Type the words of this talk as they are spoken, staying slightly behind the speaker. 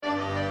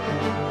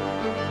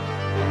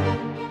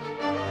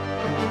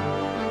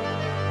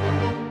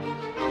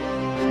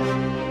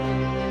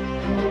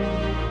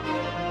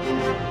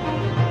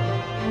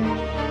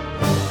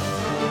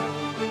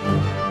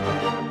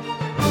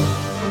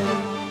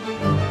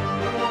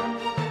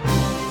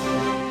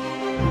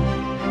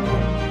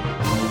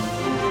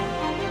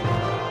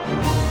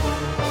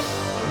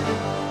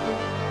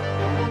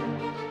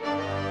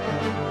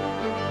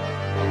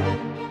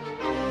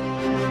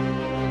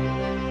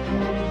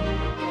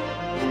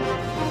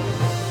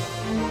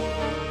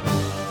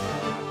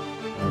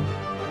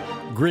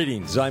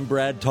Greetings, I'm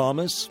Brad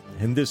Thomas,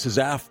 and this is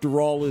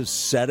After All Is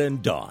Said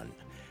and Done.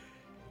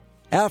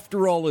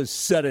 After all is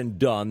said and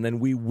done, then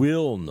we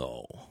will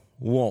know,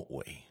 won't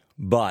we?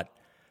 But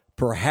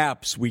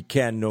perhaps we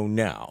can know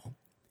now,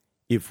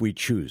 if we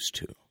choose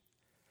to.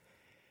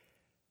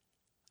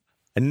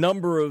 A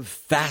number of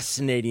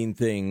fascinating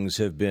things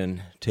have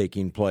been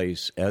taking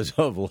place as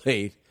of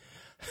late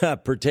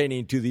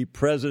pertaining to the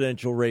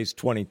presidential race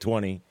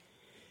 2020,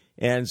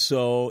 and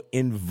so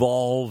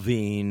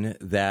involving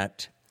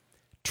that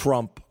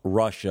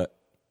Trump-Russia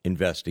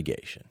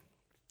investigation.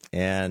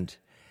 And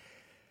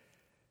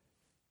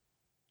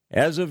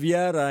as of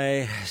yet,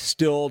 I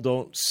still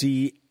don't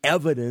see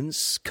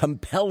evidence,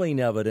 compelling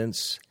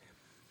evidence,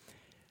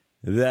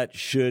 that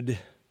should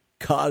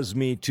cause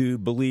me to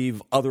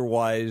believe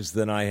otherwise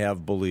than I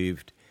have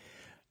believed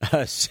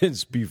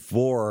since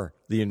before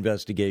the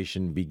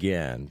investigation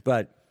began.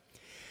 But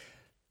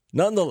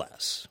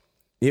nonetheless,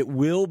 it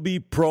will be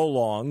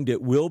prolonged, it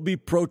will be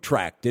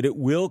protracted, it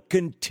will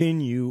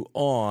continue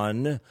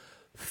on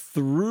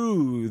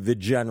through the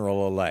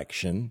general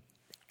election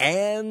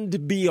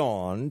and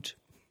beyond.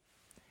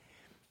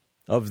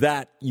 Of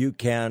that, you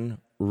can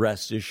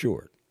rest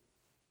assured.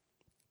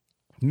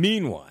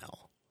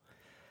 Meanwhile,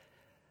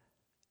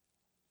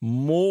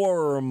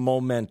 more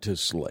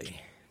momentously,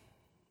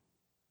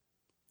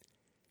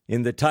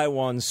 in the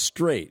Taiwan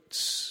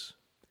Straits,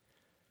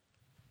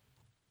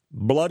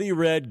 bloody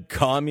red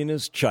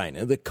communist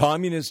China, the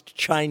communist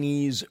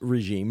Chinese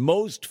regime,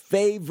 most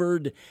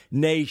favored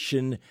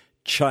nation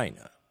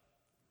China,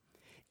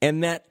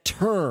 and that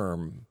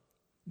term,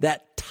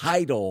 that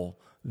title,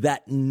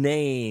 that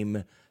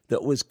name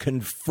that was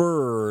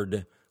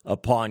conferred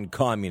upon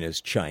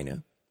communist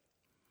China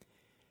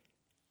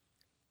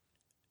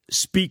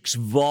speaks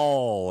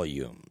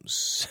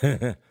volumes,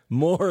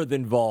 more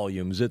than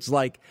volumes. It's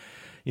like,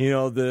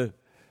 the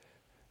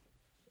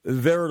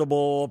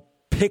veritable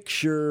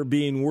picture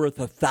being worth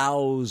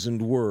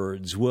 1,000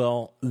 words.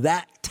 Well,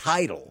 that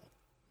title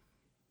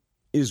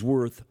is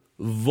worth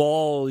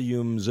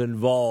volumes and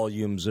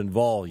volumes and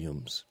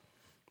volumes.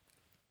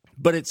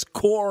 But its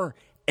core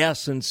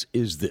essence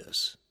is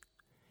this,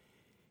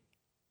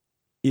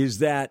 is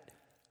that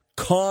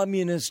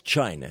communist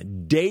China,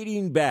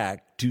 dating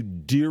back to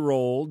dear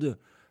old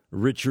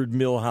Richard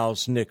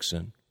Milhous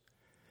Nixon,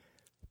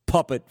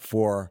 puppet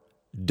for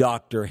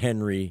Dr.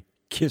 Henry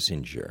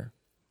Kissinger,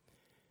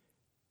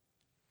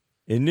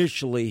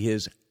 initially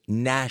his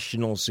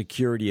national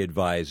security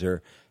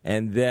advisor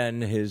and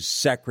then his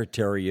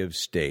Secretary of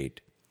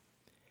State,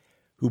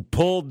 who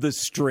pulled the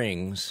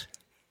strings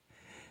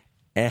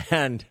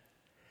and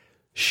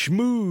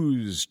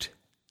schmoozed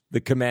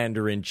the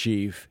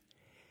commander-in-chief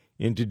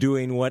into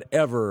doing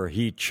whatever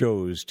he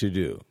chose to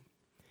do,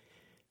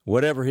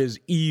 whatever his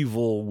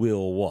evil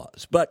will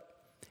was. But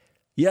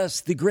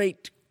yes, the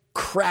great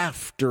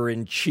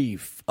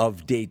crafter-in-chief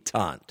of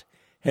détente,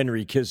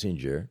 Henry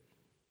Kissinger,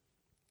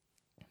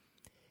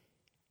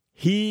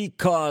 he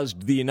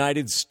caused the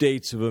United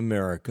States of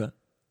America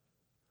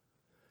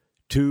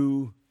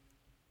to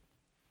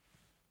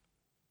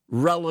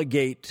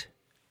relegate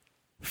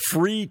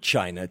free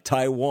China,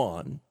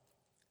 Taiwan,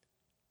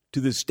 to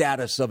the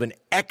status of an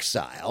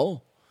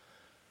exile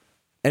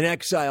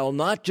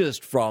not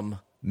just from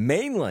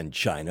mainland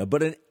China,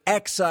 but an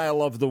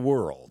exile of the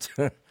world.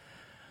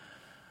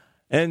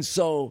 And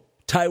so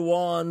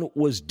Taiwan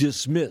was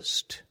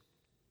dismissed.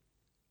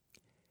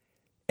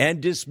 And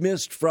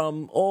dismissed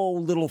from,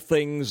 little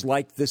things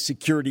like the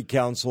Security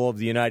Council of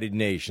the United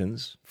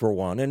Nations, for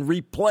one, and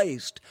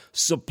replaced,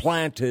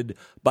 supplanted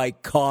by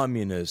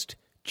communist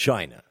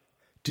China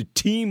to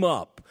team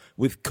up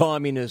with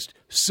communist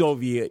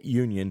Soviet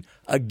Union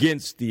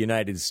against the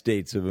United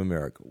States of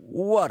America.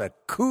 What a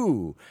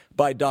coup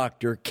by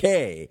Dr.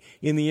 K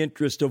in the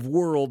interest of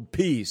world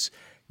peace.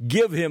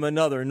 Give him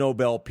another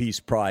Nobel Peace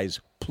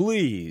Prize,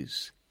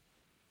 please.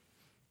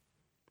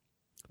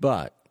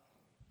 But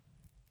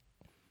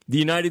the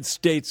United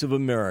States of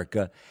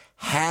America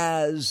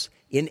has,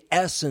 in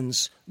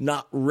essence,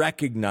 not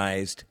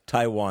recognized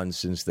Taiwan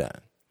since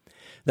then.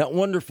 That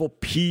wonderful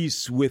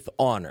peace with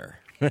honor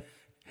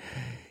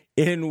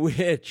in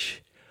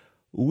which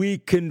we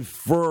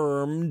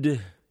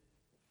confirmed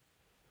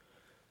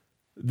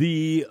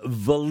the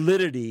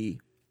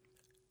validity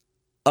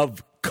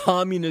of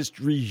communist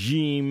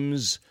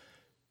regimes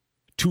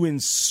to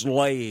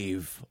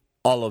enslave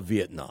all of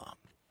Vietnam,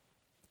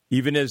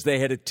 even as they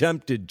had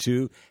attempted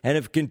to and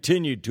have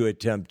continued to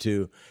attempt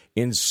to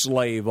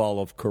enslave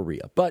all of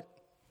Korea. But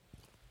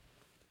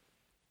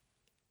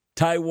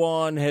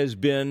Taiwan has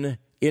been,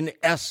 in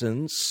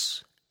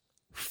essence,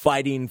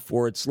 fighting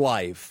for its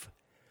life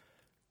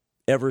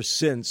ever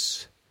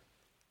since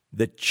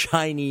the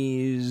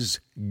Chinese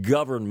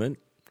government,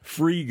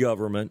 free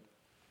government,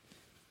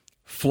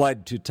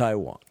 fled to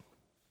Taiwan.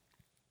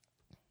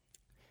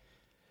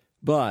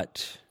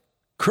 But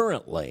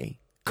currently,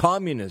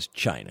 communist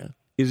China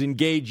is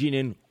engaging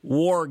in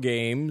war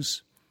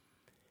games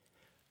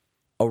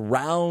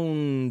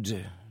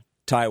around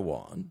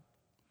Taiwan,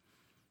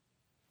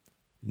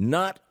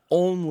 not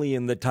only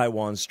in the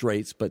Taiwan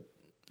Straits, but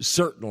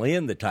certainly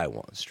in the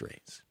Taiwan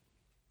Straits.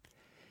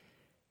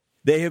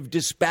 They have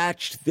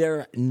dispatched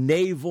their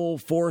naval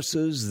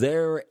forces,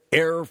 their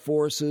air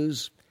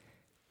forces.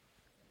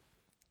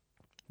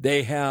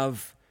 They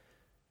have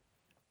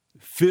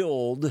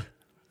filled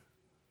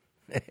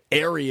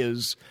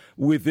areas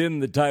within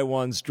the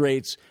Taiwan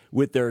Straits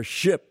with their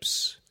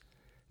ships,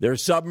 their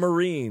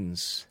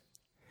submarines.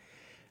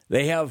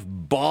 They have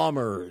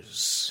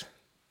bombers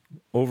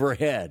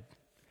overhead,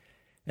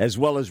 as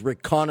well as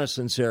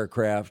reconnaissance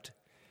aircraft,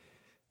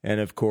 and,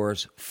 of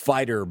course,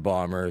 fighter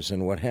bombers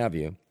and what have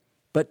you,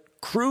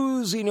 but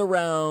cruising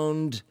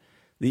around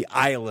the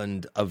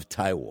island of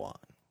Taiwan.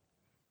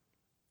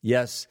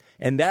 Yes,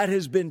 and that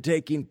has been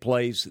taking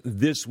place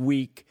this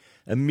week,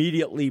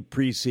 immediately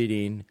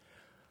preceding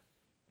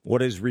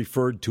what is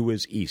referred to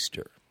as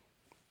Easter,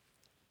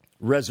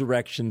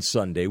 Resurrection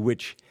Sunday,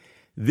 which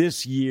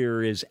this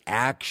year is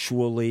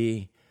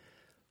actually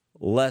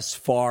less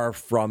far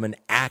from an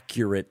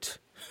accurate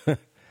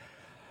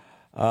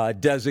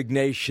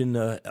designation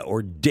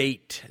or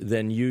date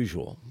than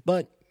usual.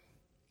 But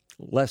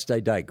lest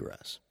I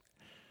digress,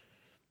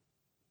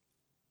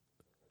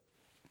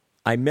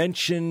 I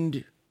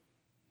mentioned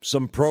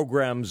some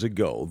programs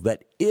ago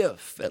that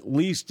if, at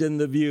least in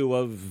the view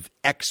of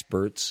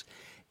experts,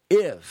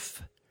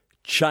 if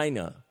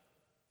China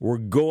were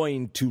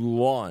going to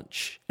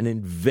launch an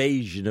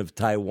invasion of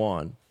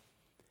Taiwan,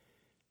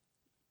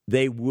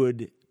 they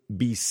would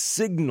be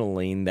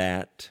signaling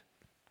that,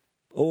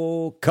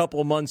 a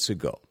couple months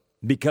ago,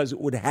 because it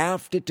would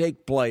have to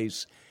take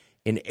place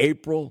in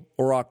April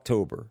or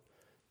October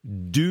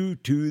due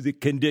to the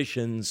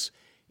conditions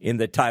in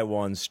the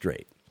Taiwan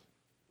Strait.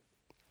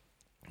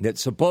 That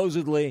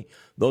supposedly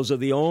those are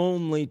the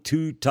only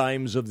 2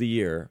 times of the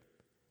year,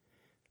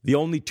 the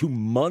only 2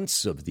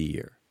 months of the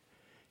year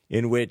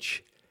in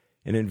which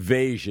an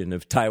invasion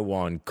of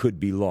Taiwan could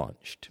be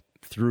launched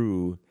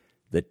through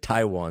the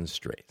Taiwan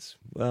Straits.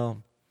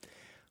 Well,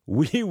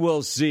 we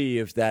will see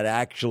if that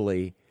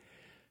actually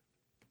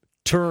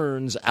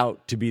turns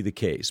out to be the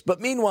case.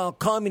 But meanwhile,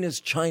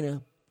 Communist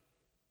China,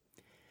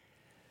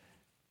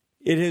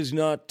 it has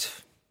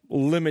not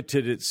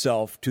limited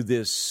itself to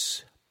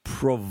this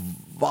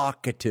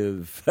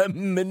provocative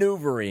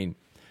maneuvering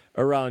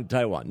around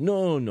Taiwan.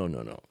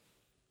 No.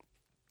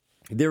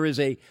 There is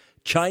a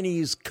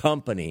Chinese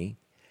company,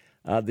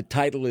 the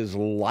title is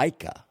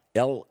Leica,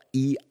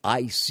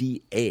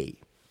 Leica,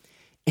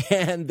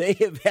 and they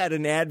have had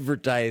an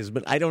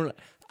advertisement. I don't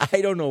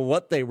know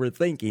what they were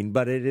thinking,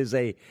 but it is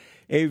a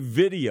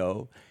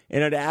video,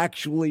 and it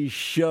actually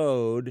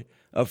showed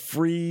a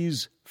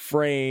freeze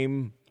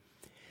frame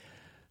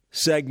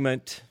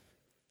segment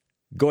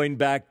going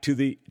back to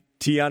the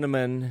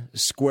Tiananmen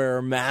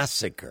Square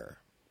massacre.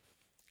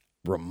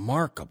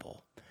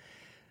 Remarkable.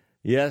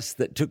 Yes,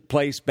 that took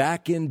place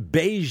back in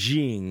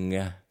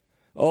Beijing.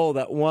 Oh,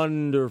 that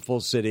wonderful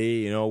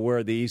city,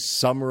 where the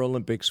Summer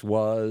Olympics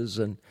was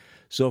and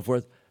so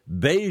forth.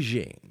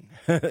 Beijing,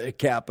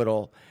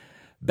 capital,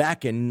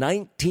 back in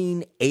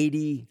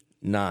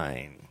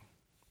 1989.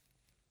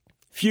 A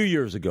few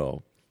years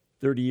ago,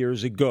 30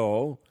 years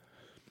ago,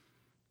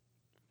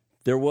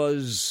 there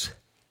was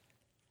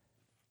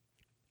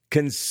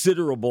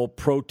considerable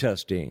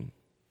protesting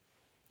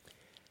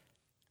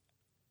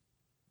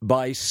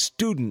by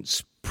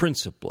students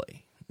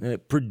principally.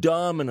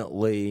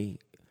 Predominantly,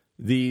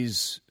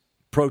 these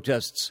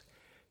protests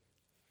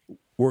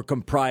were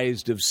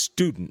comprised of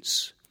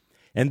students,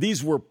 and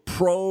these were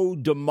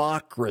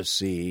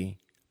pro-democracy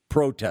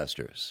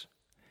protesters.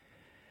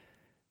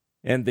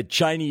 And the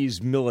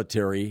Chinese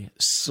military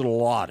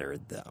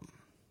slaughtered them.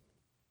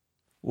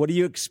 What do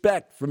you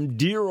expect from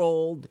dear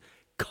old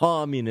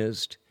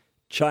communist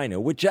China,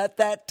 which at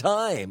that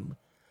time,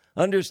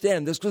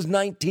 understand, this was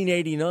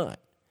 1989.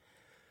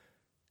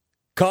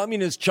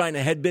 Communist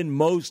China had been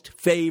most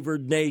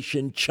favored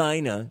nation,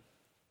 China,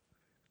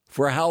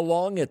 for how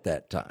long at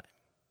that time?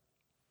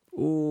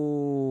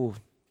 Ooh,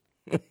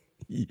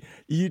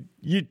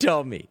 you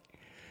tell me.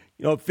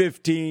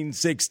 15,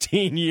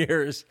 16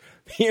 years.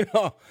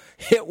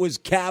 It was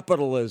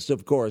capitalist,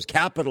 of course,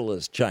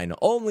 capitalist China,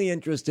 only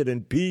interested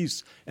in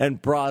peace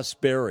and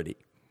prosperity.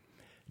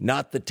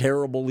 Not the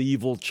terrible,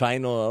 evil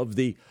China of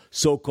the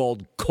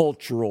so-called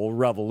Cultural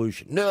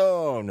Revolution.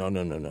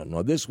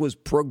 No. This was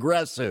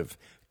progressive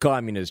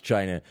communist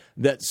China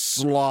that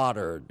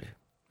slaughtered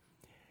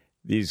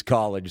these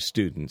college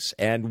students.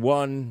 And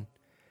one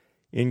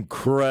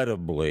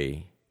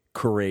incredibly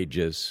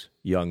courageous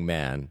young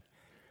man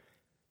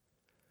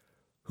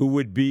who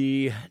would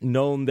be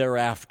known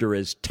thereafter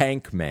as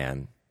Tank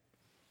Man.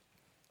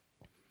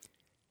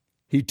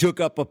 He took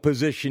up a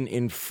position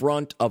in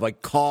front of a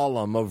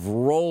column of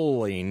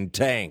rolling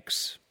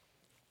tanks.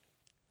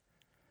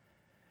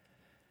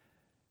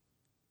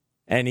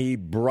 And he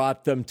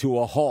brought them to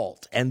a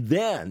halt. And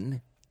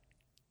then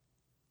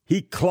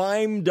he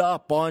climbed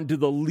up onto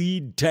the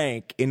lead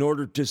tank in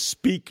order to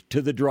speak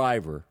to the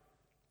driver.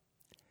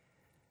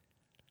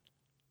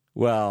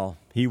 Well,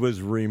 he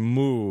was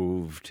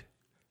removed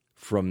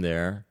from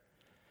there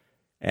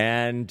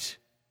and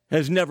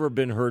has never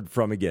been heard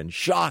from again,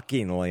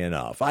 shockingly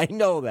enough. I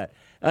know that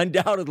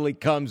undoubtedly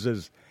comes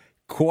as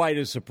quite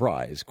a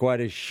surprise,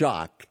 quite a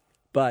shock.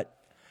 But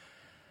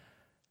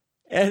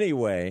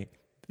anyway,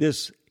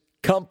 this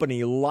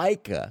company,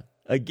 Leica,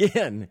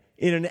 again,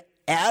 in an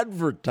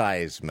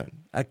advertisement,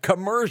 a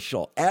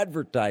commercial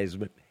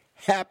advertisement,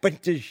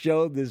 happened to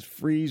show this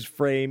freeze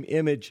frame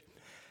image.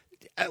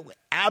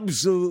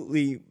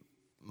 Absolutely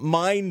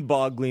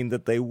mind-boggling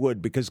that they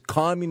would, because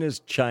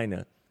communist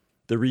China,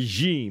 the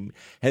regime,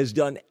 has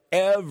done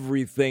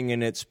everything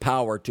in its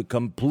power to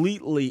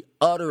completely,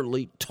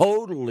 utterly,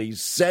 totally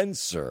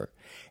censor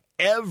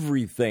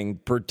everything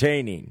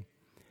pertaining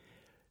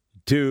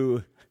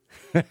to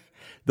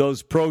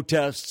those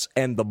protests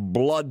and the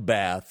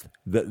bloodbath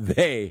that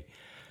they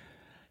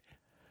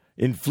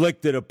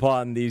inflicted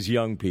upon these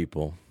young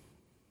people.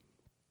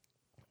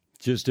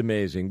 Just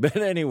amazing. But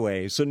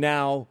anyway, so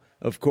now,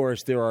 of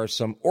course, there are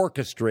some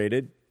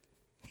orchestrated,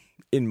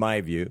 in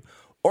my view,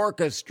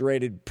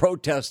 orchestrated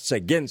protests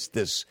against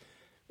this,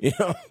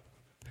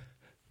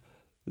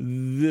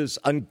 this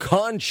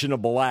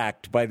unconscionable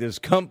act by this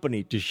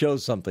company to show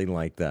something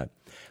like that.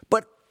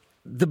 But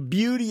the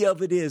beauty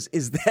of it is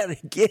that,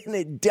 again,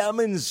 it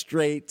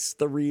demonstrates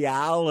the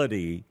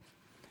reality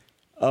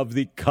of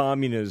the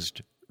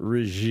communist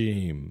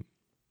regime.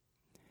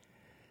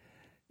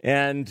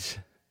 And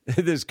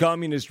this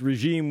communist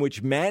regime,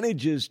 which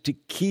manages to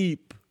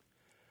keep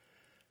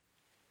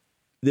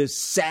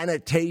this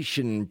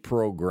sanitation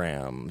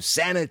program,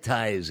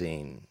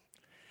 sanitizing,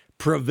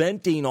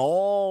 preventing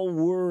all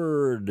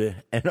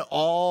word and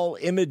all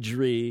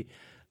imagery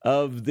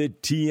of the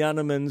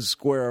Tiananmen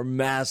Square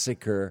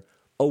massacre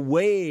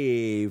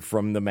away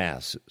from the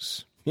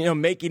masses,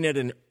 making it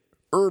an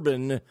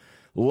urban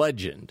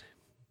legend,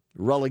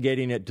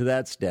 relegating it to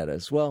that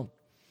status. Well,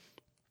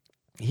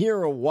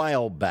 here a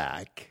while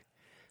back,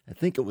 I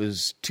think it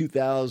was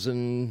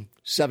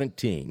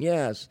 2017,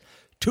 yes,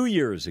 2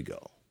 years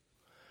ago,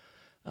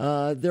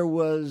 there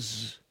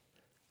was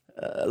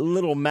a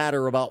little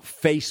matter about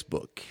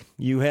Facebook.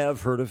 You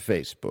have heard of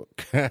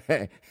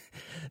Facebook.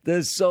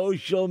 The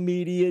social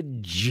media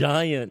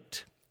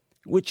giant,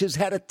 which has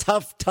had a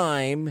tough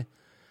time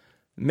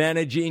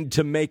managing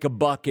to make a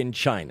buck in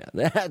China.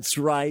 That's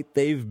right,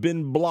 they've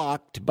been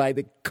blocked by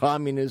the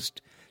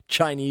communist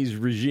Chinese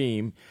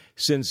regime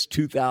since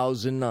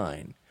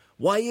 2009.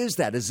 Why is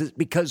that? Is it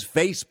because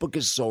Facebook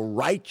is so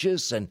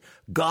righteous and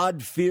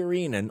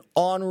God-fearing and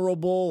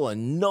honorable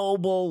and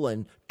noble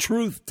and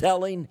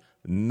truth-telling?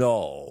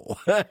 No.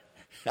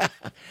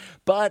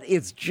 But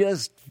it's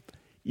just,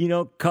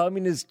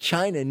 communist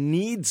China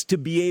needs to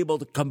be able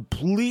to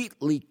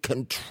completely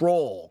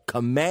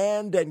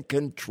command and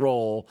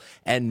control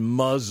and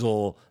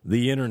muzzle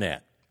the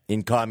internet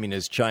in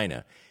communist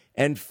China.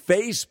 And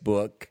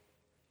Facebook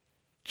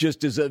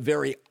just is a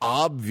very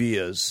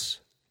obvious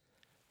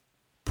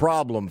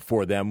problem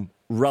for them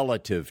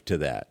relative to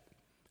that.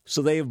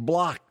 So they have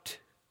blocked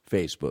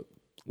Facebook.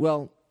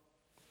 Well,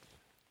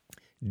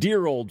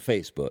 dear old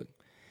Facebook,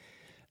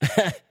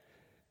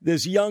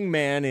 this young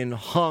man in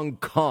Hong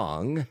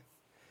Kong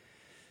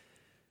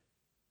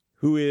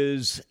who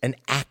is an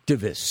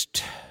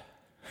activist,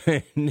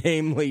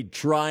 namely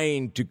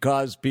trying to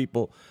cause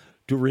people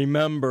to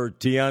remember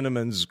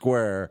Tiananmen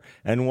Square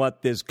and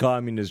what this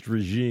communist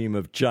regime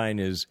of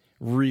China's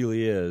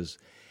really is.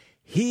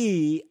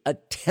 He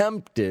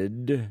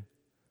attempted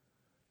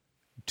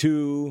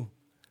to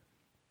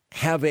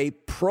have a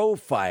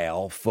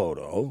profile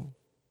photo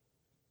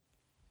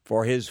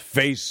for his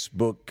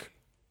Facebook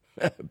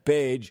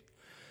page,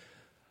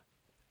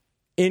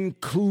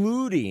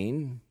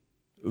 including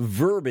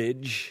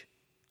verbiage,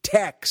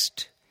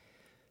 text,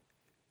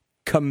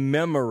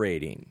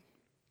 commemorating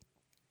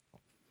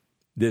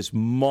this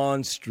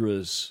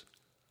monstrous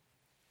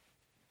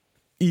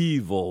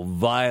evil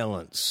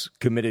violence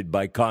committed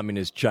by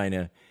communist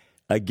China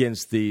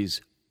against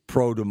these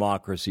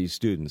pro-democracy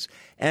students.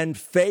 And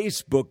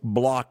Facebook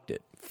blocked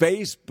it.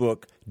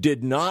 Facebook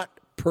did not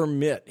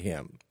permit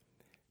him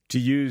to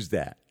use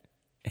that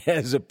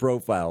as a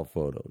profile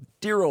photo.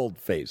 Dear old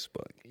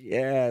Facebook.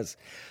 Yes.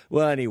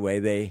 Well, anyway,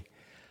 they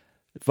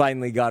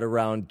finally got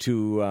around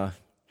to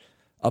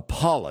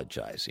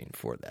apologizing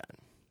for that.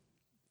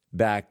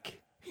 Back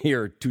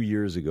here 2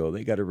 years ago,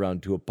 they got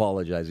around to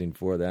apologizing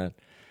for that,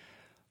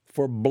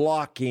 for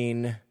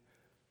blocking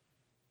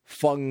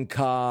Feng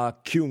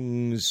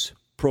Ka-kyung's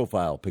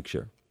profile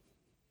picture.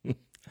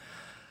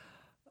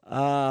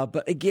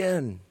 But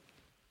again,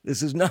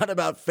 this is not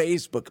about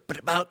Facebook, but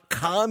about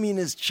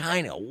communist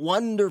China,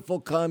 wonderful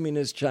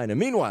communist China.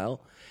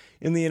 Meanwhile,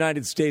 in the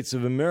United States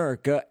of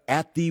America,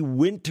 at the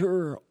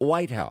winter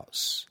White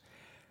House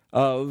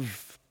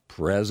of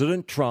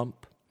President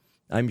Trump,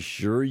 I'm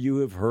sure you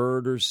have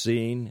heard or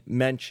seen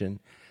mention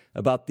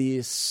about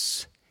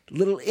this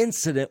little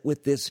incident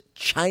with this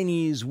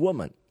Chinese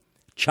woman,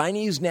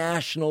 Chinese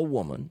national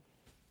woman,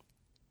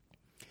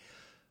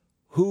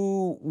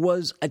 who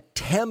was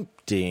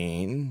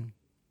attempting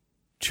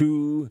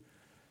to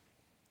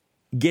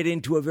get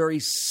into a very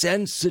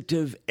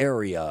sensitive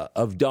area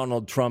of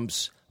Donald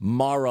Trump's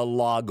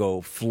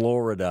Mar-a-Lago,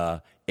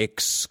 Florida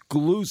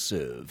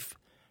exclusive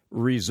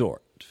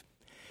resort.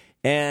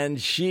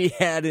 And she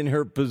had in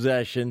her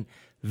possession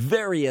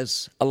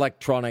various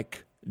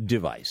electronic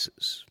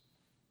devices.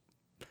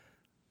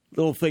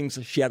 Little things.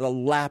 She had a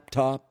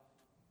laptop,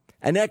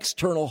 an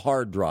external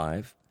hard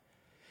drive,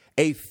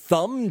 a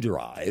thumb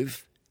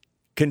drive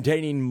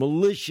containing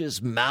malicious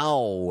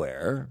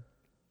malware,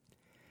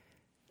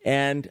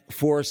 and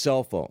 4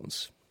 cell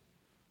phones.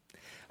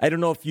 I don't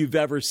know if you've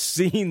ever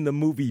seen the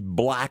movie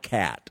Black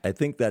Hat. I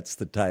think that's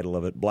the title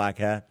of it, Black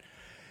Hat.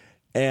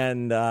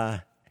 And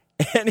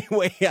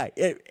anyway,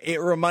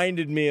 it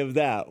reminded me of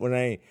that when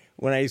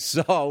I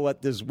saw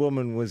what this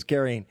woman was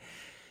carrying.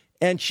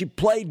 And she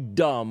played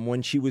dumb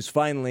when she was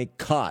finally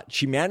caught.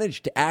 She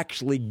managed to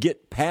actually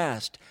get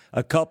past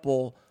a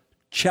couple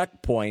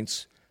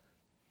checkpoints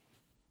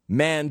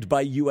manned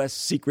by U.S.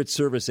 Secret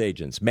Service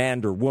agents,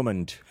 manned or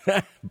womaned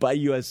by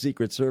U.S.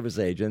 Secret Service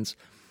agents.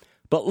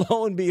 But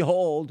lo and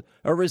behold,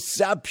 a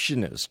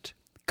receptionist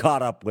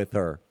caught up with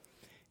her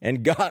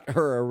and got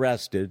her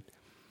arrested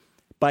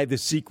by the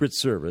Secret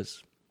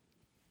Service.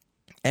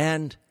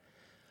 And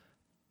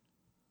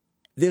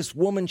this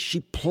woman,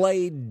 she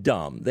played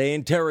dumb. They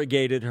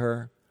interrogated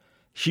her.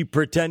 She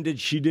pretended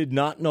she did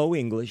not know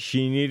English.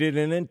 She needed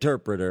an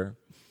interpreter.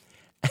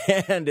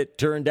 And it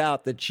turned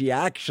out that she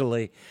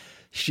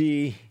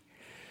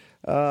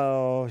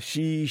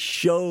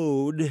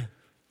showed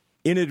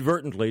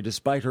inadvertently,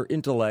 despite her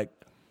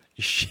intellect,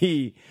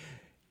 she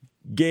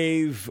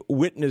gave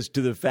witness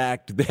to the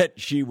fact that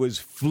she was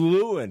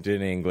fluent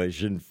in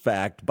English, in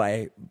fact,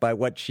 by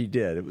what she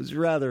did. It was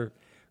rather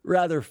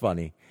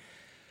funny.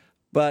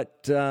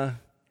 But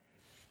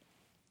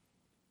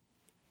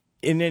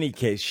in any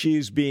case,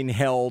 she's being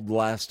held,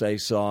 last I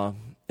saw,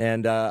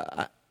 and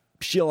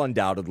she'll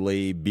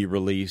undoubtedly be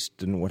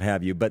released and what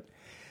have you. But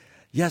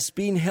yes,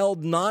 being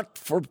held not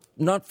for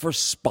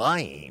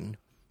spying,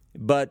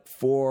 but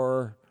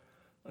for,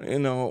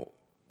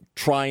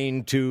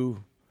 trying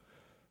to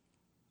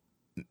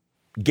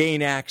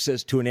gain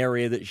access to an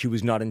area that she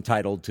was not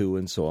entitled to,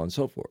 and so on and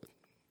so forth.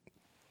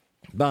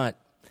 But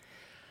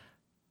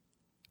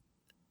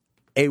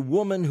a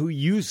woman who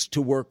used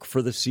to work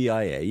for the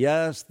CIA,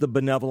 yes, the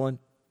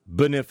benevolent,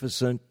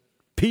 beneficent,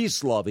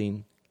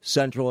 peace-loving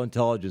Central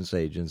Intelligence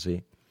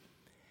Agency,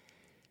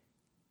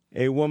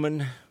 a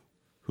woman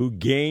who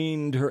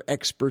gained her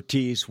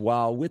expertise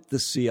while with the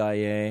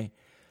CIA,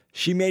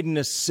 she made an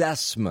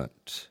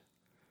assessment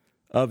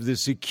of the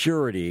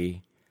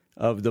security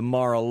of the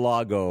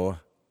Mar-a-Lago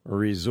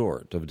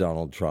resort of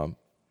Donald Trump.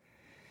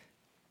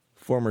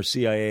 Former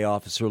CIA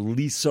officer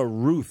Lisa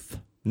Ruth,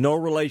 no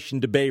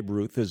relation to Babe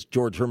Ruth, as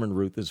George Herman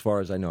Ruth, as far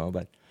as I know,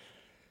 but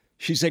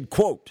she said,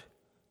 quote,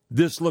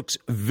 "This looks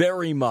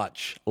very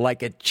much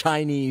like a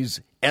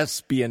Chinese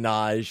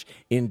espionage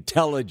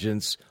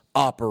intelligence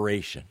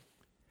operation."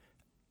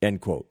 End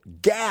quote.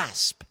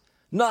 Gasp!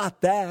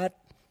 Not that.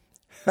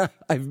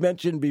 I've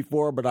mentioned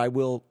before, but I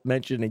will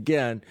mention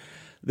again,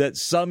 that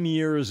some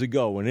years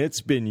ago, and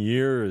it's been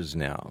years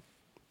now,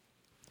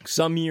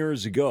 some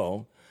years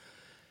ago,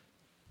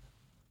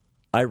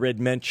 I read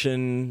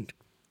mention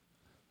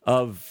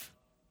of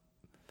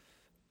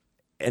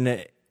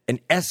an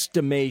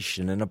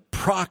estimation, an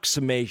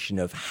approximation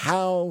of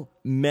how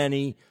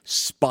many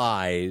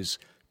spies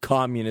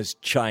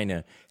Communist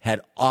China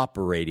had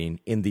operating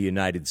in the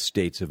United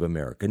States of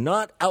America.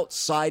 Not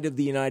outside of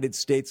the United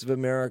States of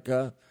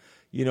America,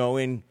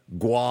 in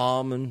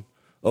Guam and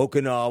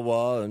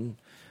Okinawa and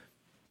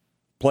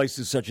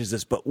places such as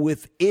this, but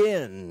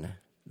within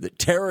the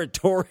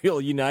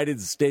territorial United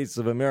States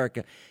of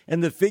America.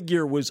 And the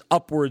figure was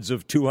upwards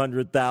of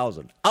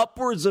 200,000.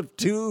 Upwards of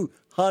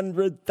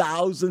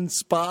 200,000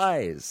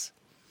 spies.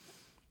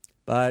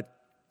 But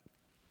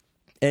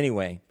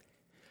anyway,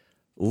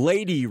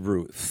 Lady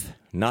Ruth,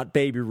 not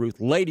Baby Ruth,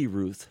 Lady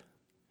Ruth,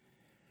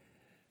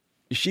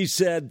 she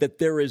said that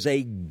there is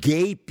a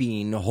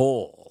gaping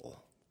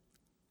hole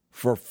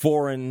for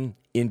foreign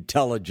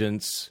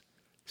intelligence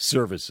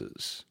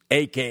services,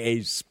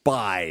 a.k.a.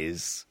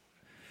 spies,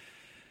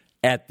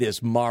 at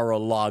this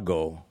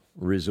Mar-a-Lago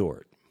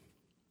resort.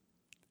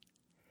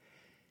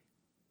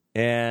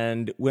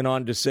 And went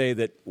on to say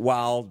that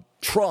while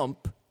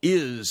Trump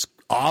is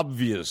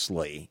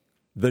obviously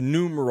the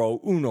numero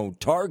uno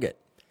target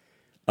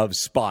of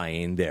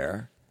spying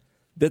there,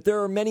 that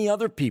there are many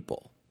other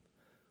people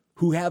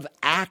who have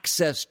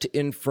access to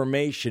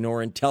information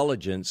or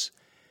intelligence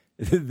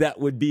that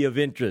would be of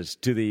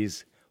interest to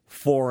these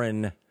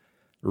foreign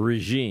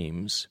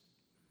regimes,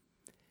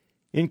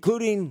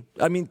 including,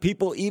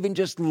 people, even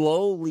just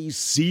lowly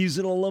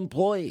seasonal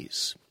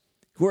employees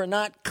who are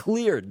not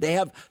cleared. They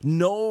have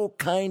no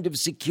kind of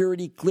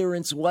security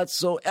clearance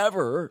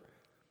whatsoever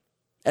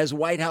as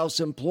White House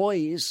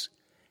employees,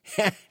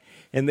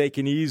 and they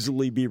can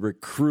easily be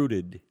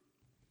recruited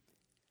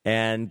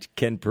and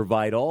can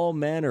provide all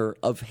manner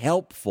of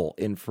helpful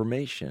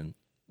information.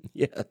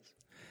 Yes.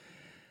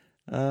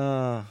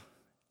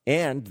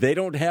 And they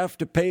don't have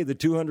to pay the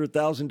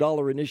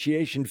 $200,000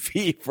 initiation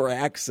fee for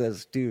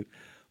access to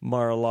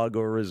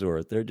Mar-a-Lago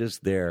Resort. They're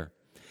just there.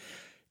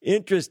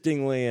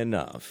 Interestingly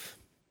enough,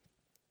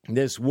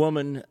 this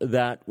woman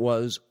that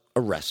was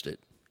arrested,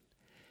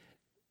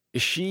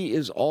 she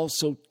is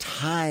also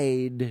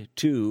tied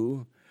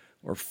to,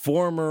 or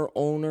former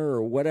owner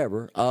or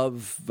whatever,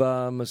 of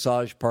a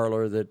massage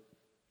parlor that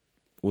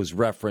was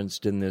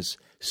referenced in this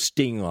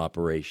sting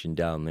operation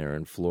down there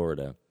in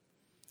Florida.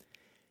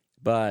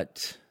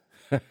 But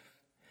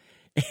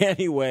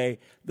anyway,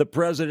 the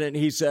president,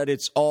 he said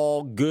it's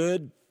all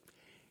good.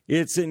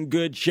 It's in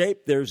good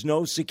shape. There's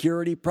no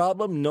security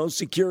problem, no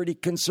security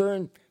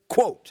concern.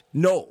 Quote,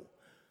 no,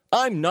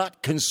 I'm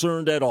not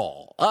concerned at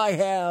all.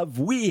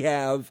 We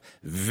have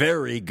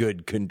very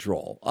good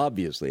control,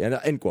 obviously. And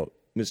end quote.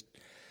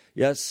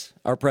 Yes,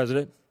 our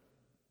president,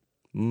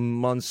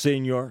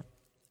 Monsignor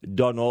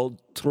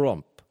Donald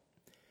Trump,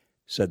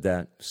 said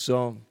that.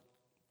 So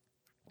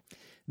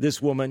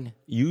this woman,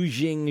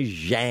 Yujing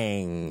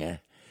Zhang,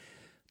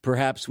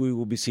 perhaps we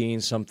will be seeing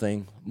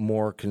something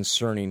more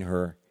concerning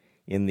her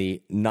in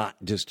the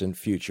not-distant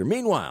future.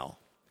 Meanwhile,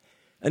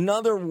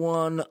 another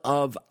one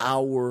of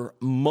our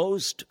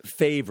most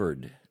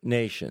favored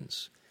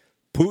nations,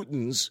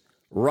 Putin's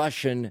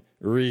Russian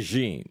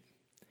regime.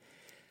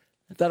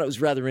 I thought it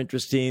was rather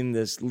interesting,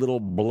 this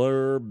little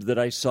blurb that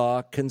I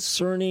saw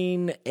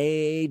concerning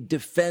a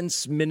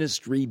defense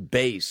ministry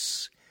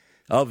base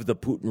of the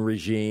Putin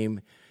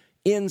regime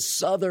in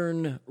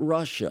southern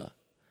Russia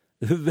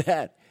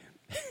that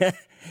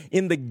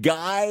in the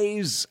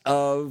guise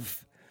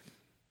of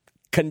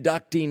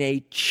conducting a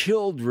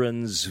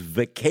children's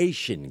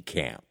vacation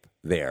camp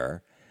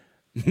there,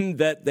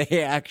 that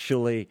they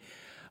actually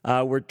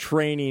were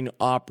training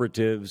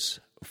operatives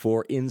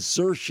for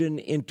insertion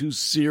into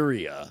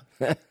Syria.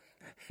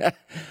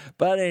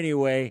 But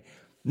anyway,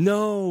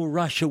 no,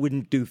 Russia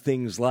wouldn't do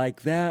things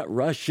like that.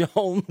 Russia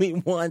only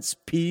wants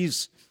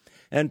peace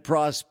and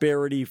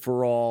prosperity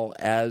for all,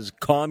 as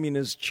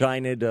communist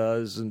China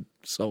does, and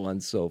so on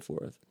and so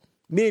forth.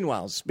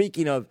 Meanwhile,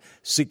 speaking of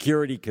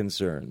security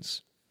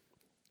concerns,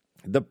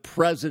 the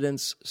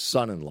president's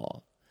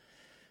son-in-law,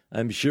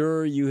 I'm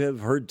sure you have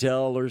heard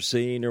tell or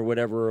seen or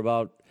whatever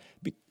about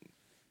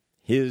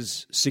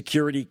his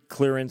security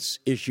clearance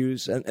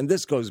issues, and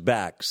this goes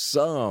back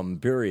some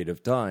period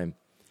of time.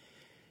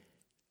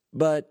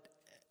 But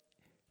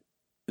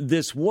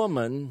this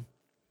woman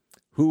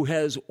who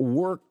has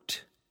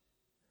worked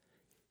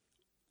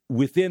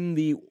within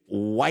the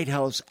White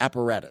House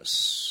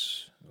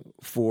apparatus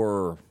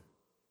for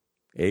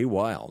a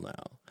while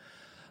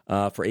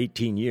now, for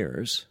 18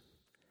 years,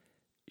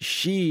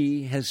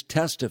 she has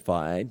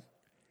testified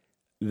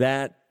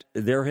that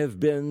there have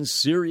been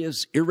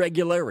serious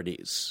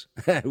irregularities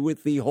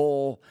with the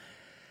whole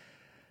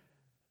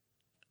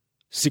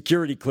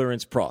security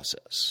clearance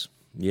process.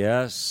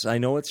 Yes, I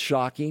know it's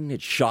shocking.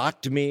 It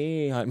shocked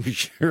me. I'm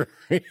sure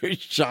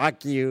it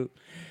shocked you.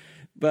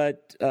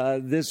 But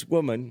this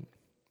woman,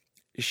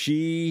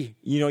 she,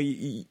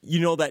 you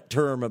know that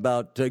term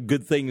about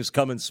good things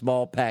come in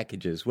small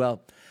packages.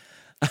 Well,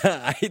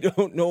 I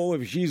don't know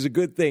if she's a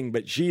good thing,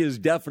 but she is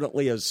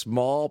definitely a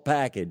small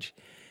package.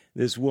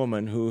 This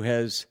woman who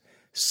has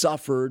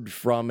suffered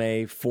from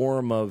a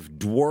form of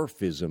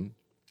dwarfism,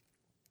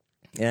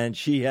 and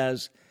she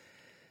has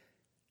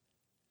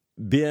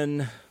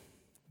been,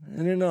 I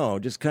don't know,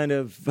 just kind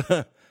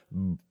of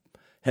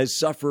has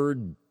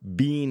suffered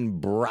being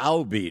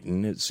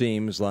browbeaten, it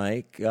seems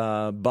like,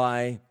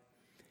 by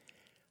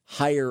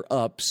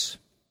higher-ups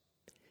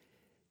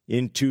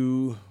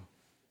into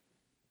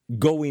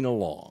going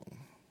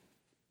along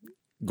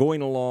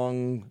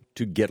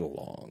to get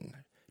along.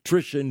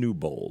 Tricia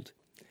Newbold.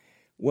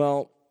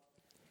 Well,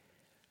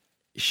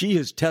 she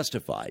has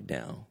testified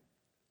now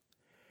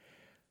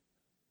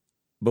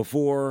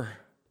before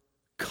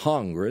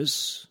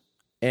Congress,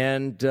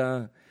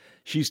 and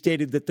she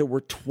stated that there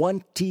were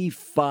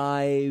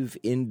 25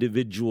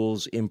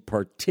 individuals in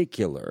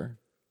particular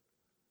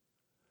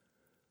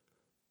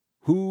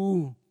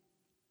who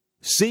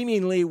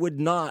seemingly would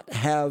not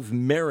have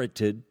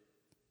merited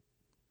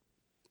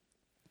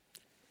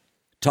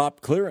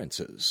top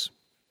clearances.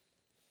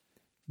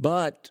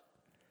 But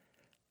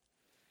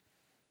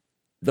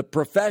the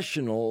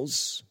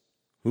professionals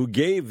who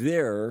gave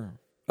their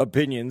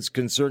opinions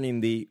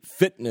concerning the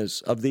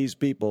fitness of these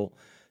people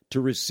to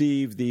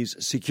receive these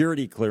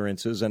security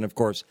clearances, and of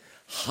course,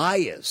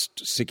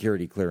 highest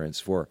security clearance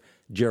for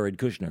Jared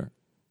Kushner,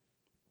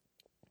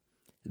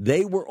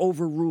 they were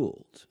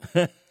overruled.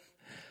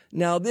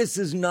 Now, this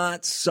is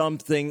not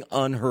something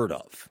unheard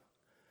of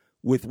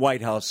with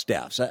White House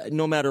staffs.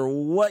 No matter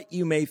what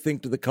you may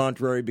think to the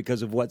contrary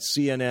because of what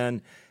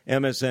CNN,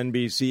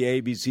 MSNBC,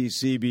 ABC,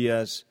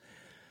 CBS,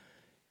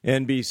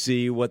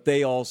 NBC, what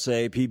they all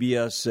say,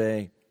 PBS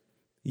say,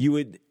 you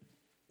would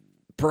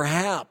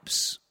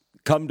perhaps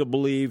come to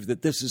believe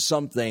that this is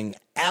something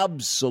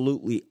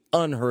absolutely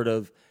unheard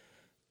of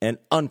and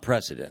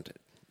unprecedented.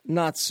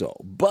 Not so.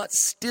 But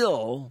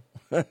still,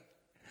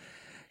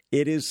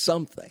 it is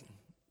something.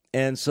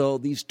 And so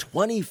these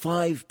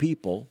 25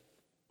 people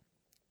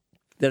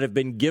that have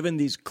been given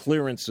these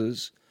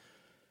clearances,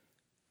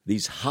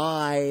 these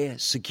high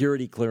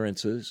security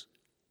clearances,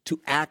 to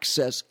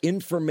access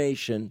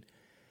information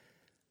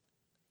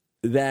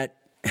that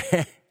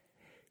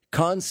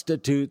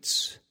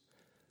constitutes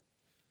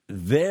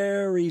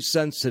very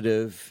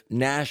sensitive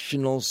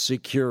national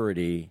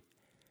security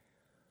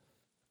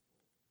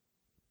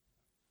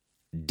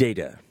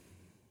data,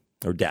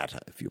 or data,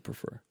 if you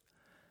prefer.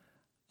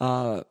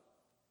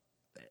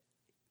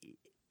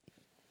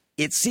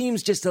 It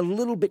seems just a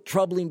little bit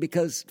troubling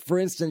because, for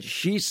instance,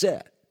 she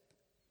said,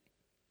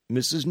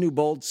 Mrs.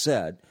 Newbold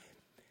said,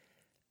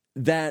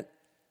 that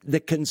the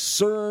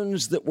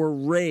concerns that were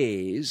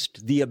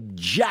raised, the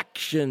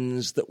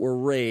objections that were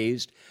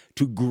raised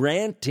to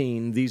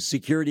granting these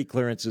security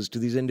clearances to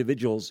these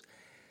individuals,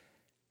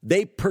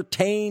 they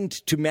pertained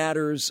to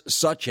matters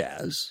such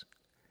as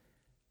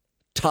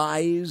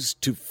ties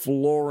to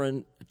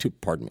foreign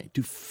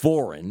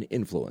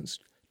influence,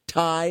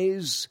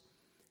 ties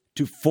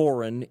to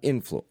foreign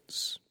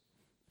influence,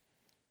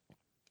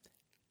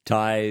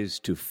 ties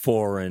to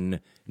foreign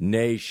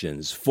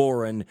nations,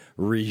 foreign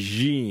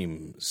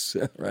regimes,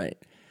 right?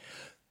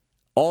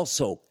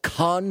 Also,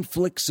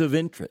 conflicts of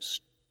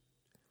interest.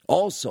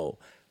 Also,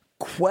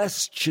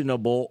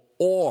 questionable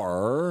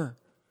or,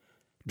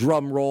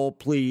 drum roll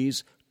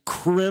please,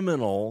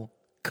 criminal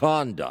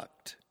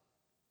conduct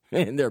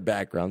in their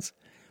backgrounds,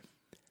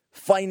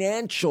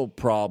 financial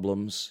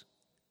problems,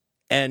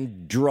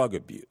 and drug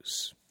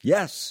abuse.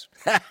 Yes.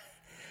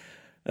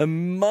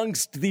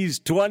 Amongst these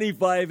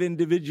 25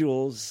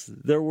 individuals,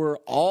 there were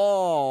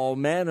all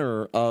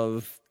manner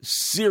of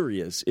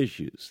serious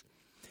issues,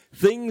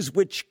 things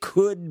which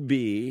could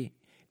be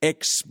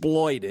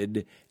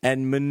exploited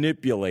and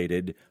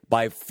manipulated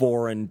by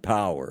foreign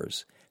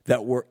powers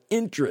that were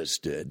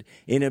interested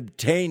in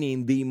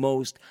obtaining the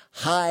most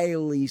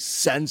highly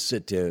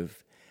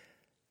sensitive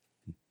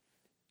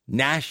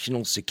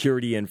national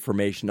security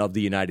information of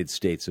the United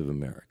States of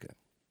America.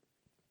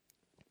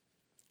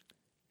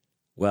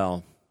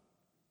 Well,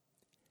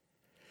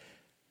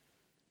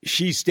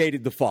 she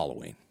stated the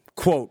following,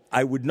 quote,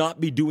 "I would not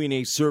be doing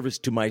a service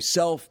to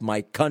myself,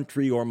 my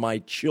country, or my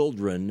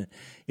children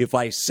if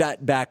I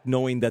sat back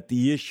knowing that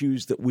the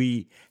issues that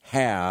we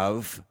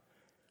have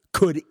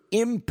could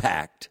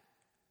impact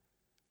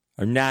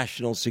our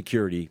national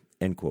security,"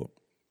 end quote.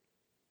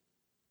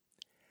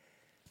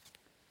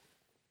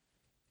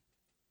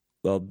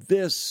 Well,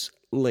 this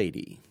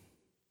lady,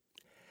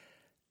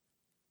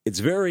 it's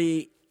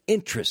very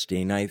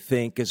interesting, I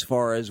think, as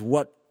far as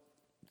what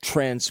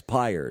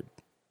transpired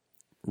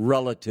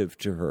relative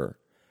to her.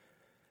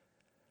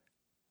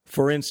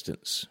 For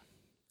instance,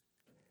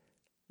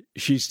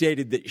 she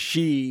stated that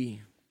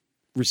she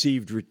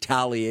received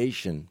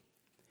retaliation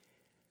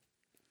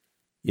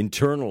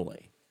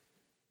internally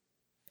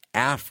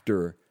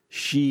after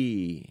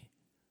she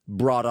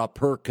brought up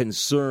her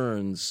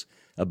concerns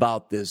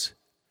about this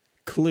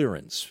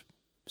clearance,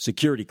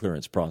 security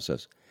clearance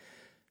process.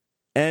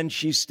 And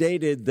she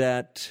stated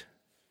that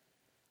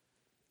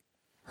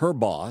her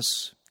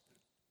boss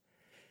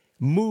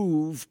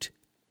moved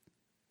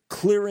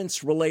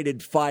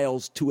clearance-related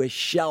files to a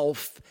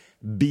shelf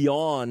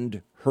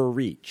beyond her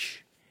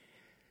reach.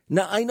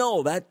 Now, I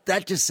know that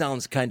just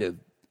sounds kind of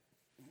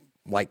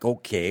like,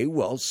 okay,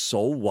 well,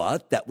 so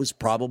what? That was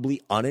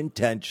probably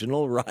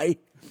unintentional, right?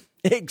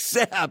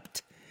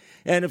 Except,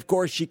 and of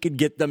course, she could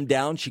get them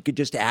down. She could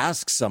just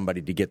ask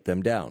somebody to get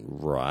them down,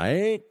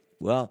 right?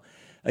 Well,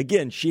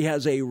 again, she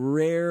has a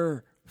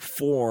rare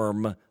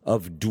form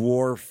of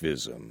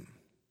dwarfism.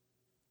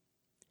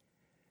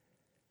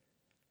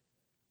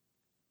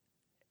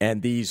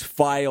 And these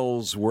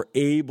files were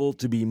able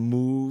to be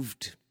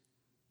moved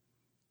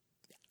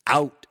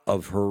out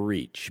of her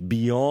reach,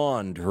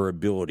 beyond her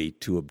ability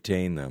to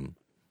obtain them.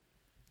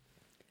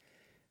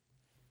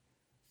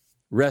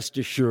 Rest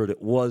assured,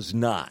 it was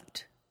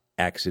not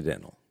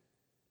accidental.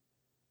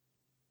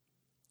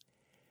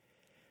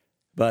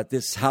 But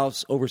this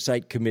House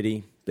Oversight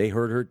Committee, they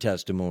heard her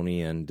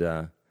testimony,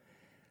 and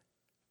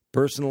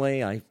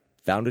personally, I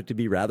found it to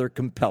be rather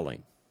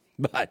compelling.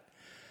 But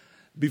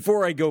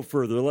before I go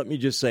further, let me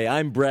just say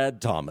I'm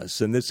Brad Thomas,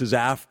 and this is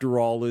After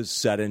All Is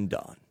Said and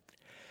Done.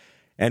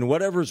 And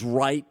whatever's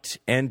right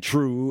and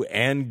true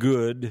and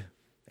good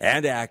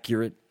and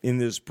accurate in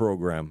this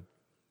program,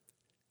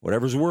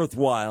 whatever's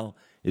worthwhile,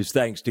 is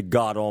thanks to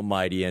God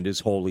Almighty and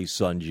His Holy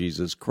Son,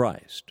 Jesus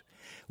Christ.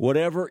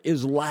 Whatever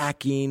is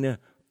lacking,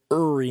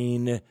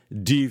 erring,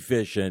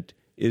 deficient,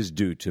 is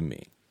due to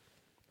me.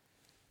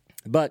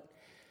 But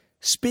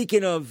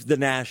speaking of the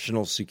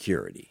national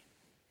security,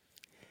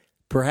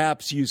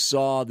 perhaps you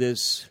saw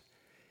this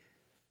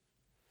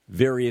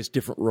various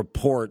different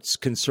reports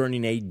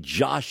concerning a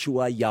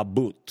Joshua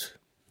Yabut,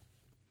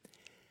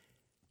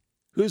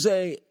 who's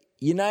a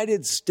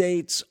United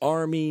States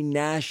Army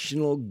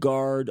National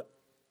Guard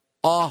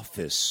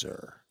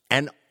officer,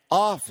 an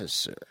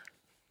officer.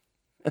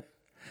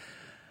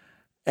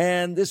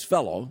 And this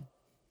fellow,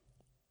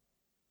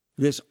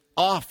 this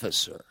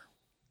officer,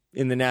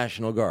 in the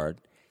National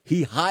Guard.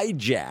 He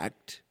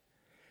hijacked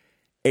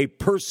a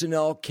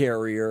personnel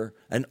carrier,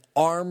 an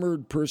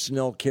armored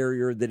personnel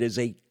carrier that is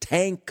a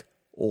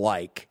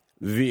tank-like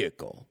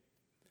vehicle.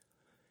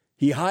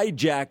 He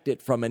hijacked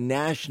it from a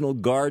National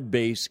Guard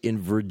base in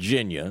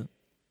Virginia,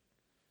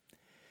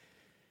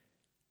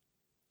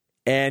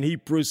 and he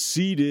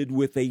proceeded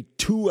with a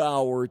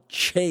 2-hour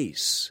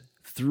chase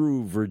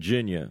through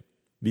Virginia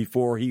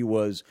before he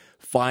was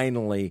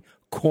finally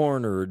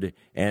cornered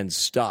and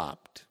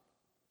stopped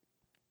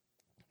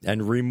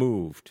and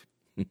removed.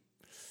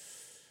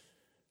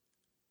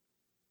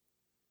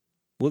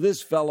 Well,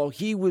 this fellow,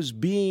 he was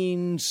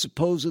being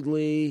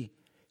supposedly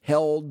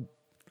held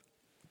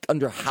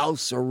under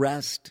house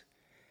arrest.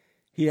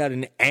 He had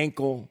an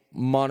ankle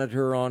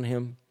monitor on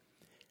him.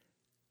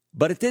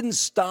 But it didn't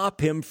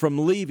stop him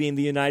from leaving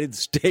the United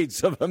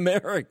States of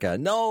America.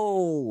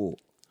 No,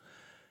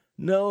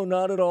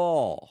 not at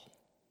all.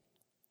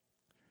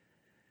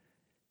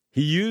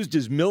 He used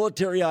his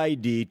military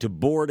ID to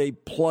board a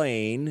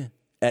plane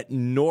at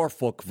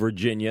Norfolk,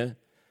 Virginia,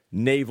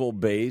 naval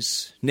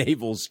base,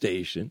 naval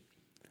station,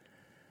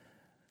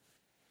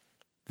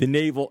 the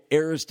Naval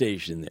Air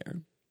Station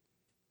there.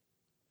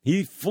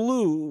 He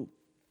flew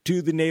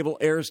to the Naval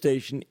Air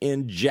Station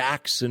in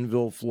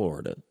Jacksonville,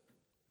 Florida.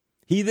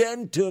 He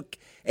then took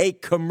a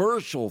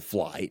commercial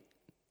flight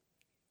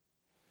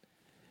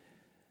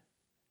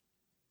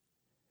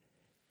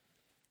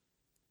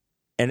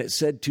and it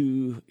said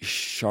to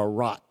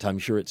Charlotte. I'm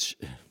sure it's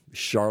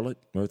Charlotte,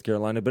 North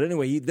Carolina. But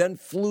anyway, he then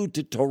flew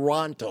to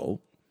Toronto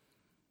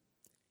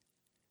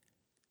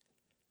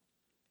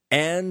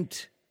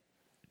and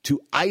to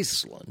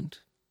Iceland,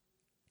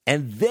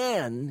 and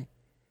then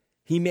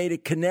he made a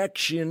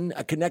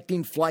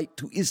connecting flight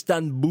to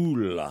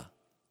Istanbul,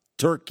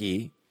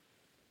 Turkey.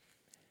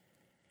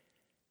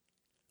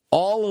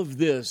 All of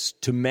this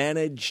to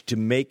manage to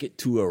make it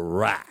to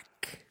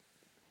Iraq.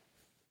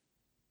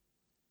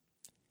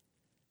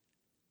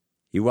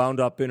 He wound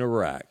up in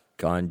Iraq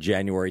on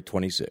January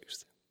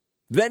 26th.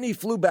 Then he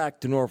flew back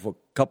to Norfolk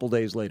a couple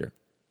days later.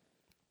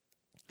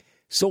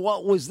 So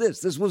what was this?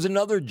 This was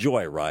another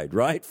joyride,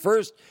 right?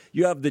 First,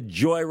 you have the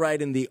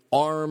joyride in the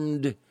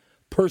armed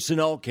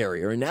personnel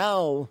carrier.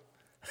 Now,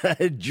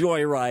 a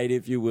joyride,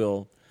 if you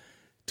will,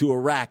 to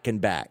Iraq and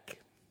back.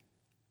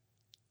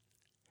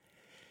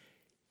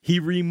 He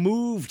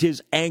removed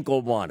his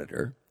ankle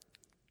monitor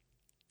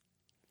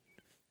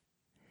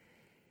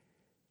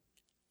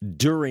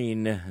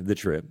during the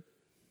trip.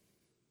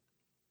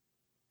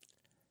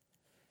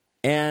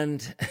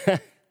 And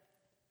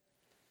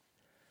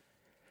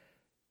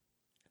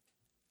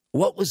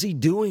what was he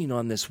doing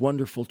on this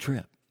wonderful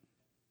trip?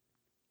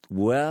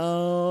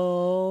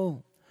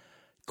 Well,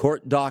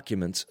 court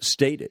documents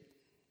stated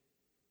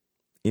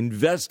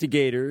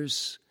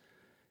investigators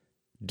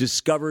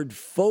discovered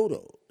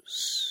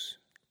photos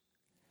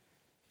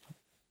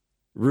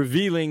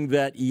revealing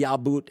that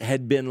Yabut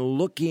had been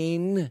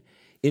looking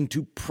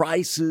into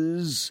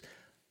prices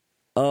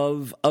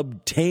of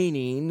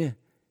obtaining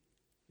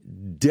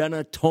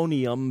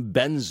denatonium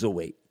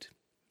benzoate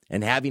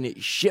and having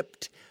it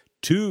shipped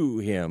to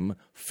him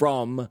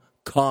from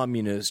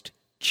communist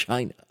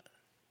China.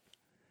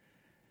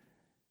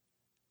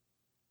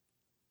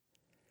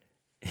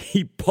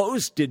 He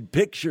posted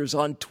pictures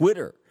on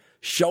Twitter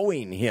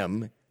showing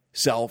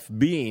himself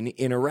being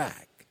in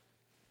Iraq.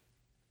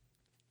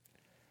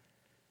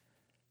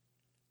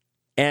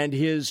 And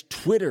his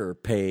Twitter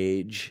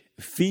page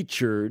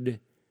featured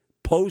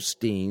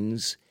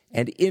postings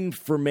and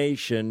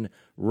information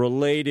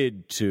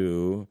related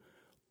to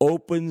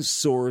open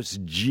source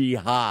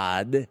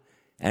jihad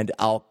and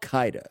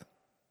Al-Qaeda,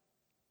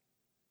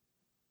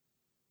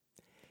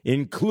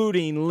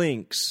 including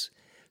links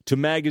to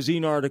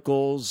magazine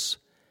articles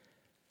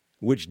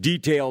which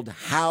detailed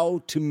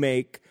how to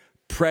make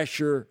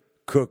pressure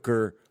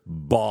cooker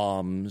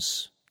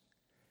bombs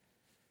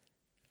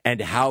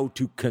and how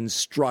to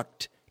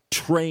construct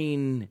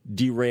train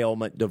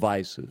derailment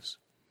devices.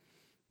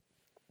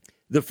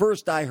 The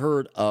first I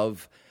heard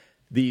of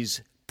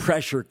these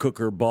pressure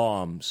cooker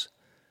bombs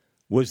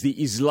was the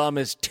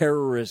Islamist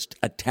terrorist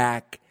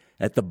attack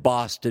at the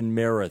Boston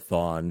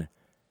Marathon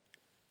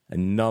a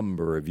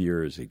number of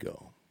years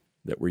ago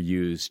that were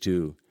used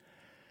to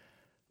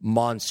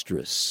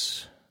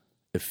monstrous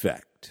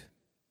effect.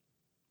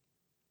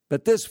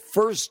 But this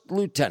first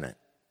lieutenant,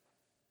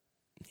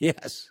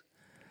 yes,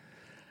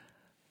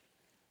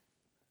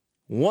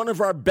 one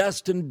of our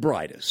best and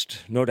brightest,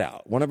 no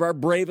doubt. One of our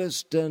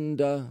bravest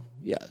and,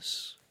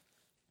 yes,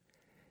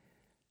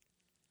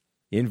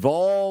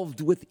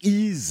 involved with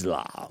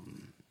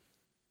Islam,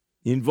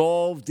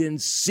 involved in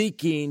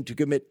seeking to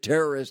commit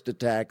terrorist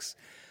attacks,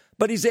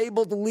 but he's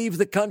able to leave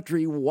the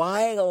country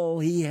while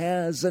he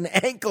has an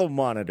ankle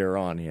monitor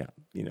on him.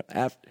 You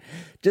know,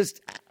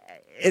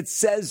 it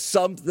says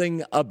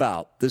something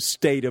about the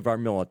state of our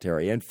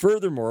military. And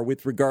furthermore,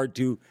 with regard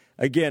to,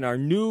 again, our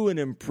new and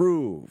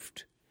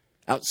improved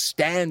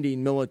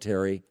outstanding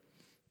military,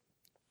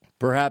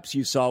 perhaps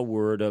you saw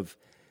word of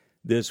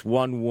this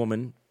one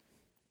woman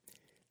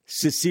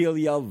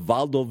Cecilia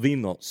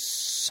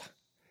Valdovinos,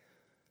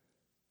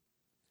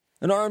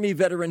 an Army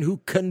veteran who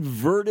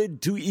converted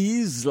to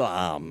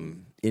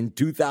Islam in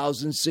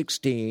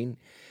 2016,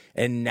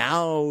 and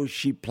now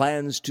she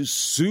plans to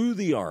sue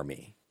the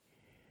Army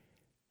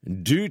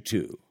due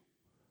to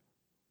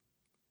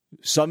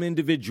some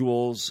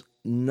individuals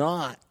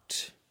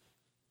not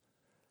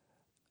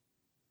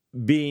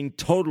being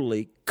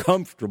totally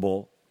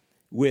comfortable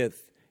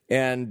with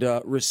and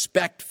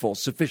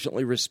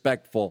sufficiently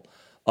respectful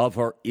of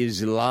her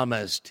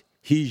Islamist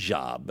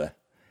hijab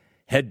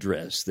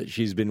headdress that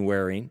she's been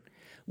wearing,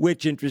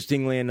 which,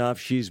 interestingly enough,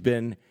 she's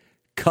been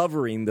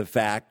covering the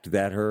fact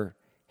that her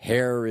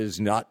hair is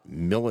not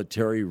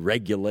military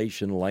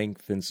regulation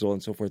length and so on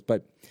and so forth.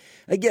 But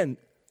again,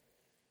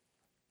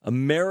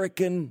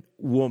 American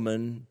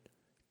woman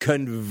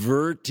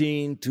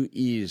converting to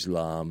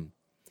Islam,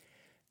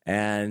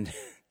 and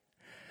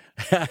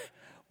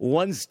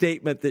one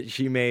statement that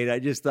she made, I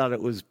just thought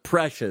it was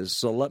precious,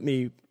 so let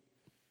me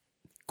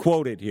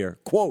quote it here.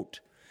 Quote,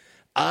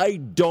 "I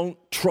don't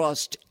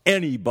trust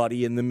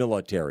anybody in the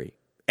military,"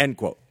 end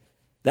quote.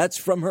 That's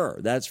from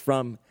her. That's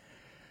from,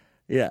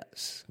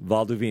 yes,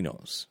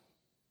 Valdovinos.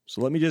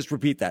 So let me just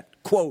repeat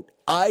that. Quote,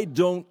 "I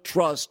don't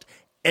trust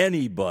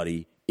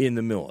anybody in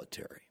the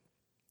military,"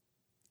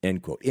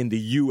 end quote, in the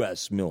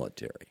U.S.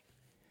 military.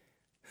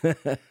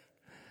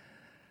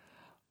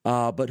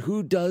 But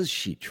who does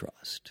she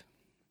trust?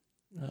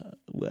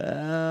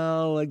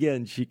 Well,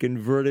 again, she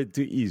converted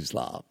to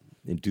Islam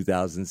in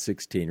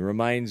 2016.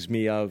 Reminds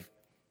me of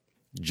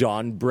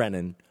John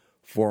Brennan,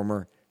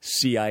 former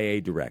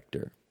CIA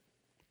director.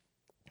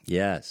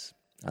 Yes,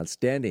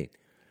 outstanding.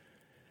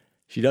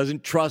 She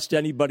doesn't trust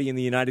anybody in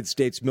the United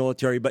States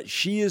military, but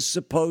she is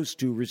supposed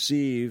to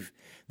receive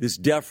this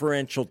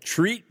deferential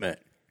treatment.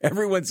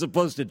 Everyone's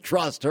supposed to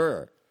trust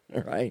her,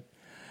 right?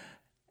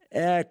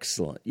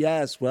 Excellent.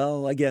 Yes,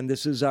 well, again,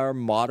 this is our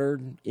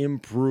modern,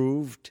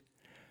 improved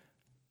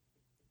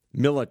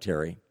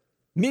military.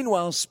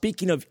 Meanwhile,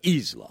 speaking of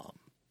Islam,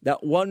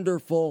 that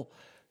wonderful,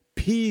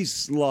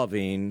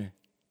 peace-loving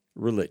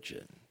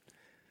religion,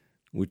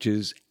 which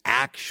is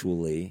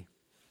actually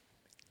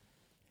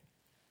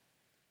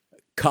a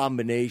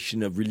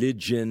combination of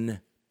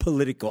religion,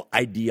 political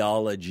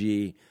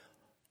ideology,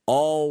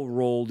 all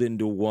rolled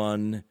into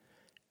one,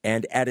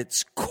 and at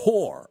its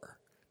core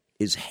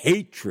is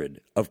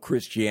hatred of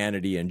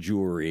Christianity and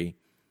Jewry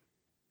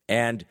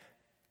and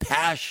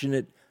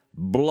passionate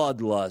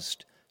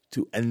bloodlust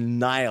to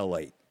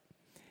annihilate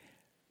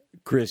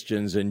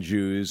Christians and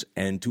Jews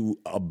and to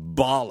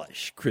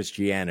abolish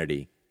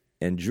Christianity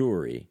and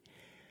Jewry.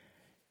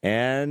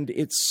 And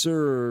it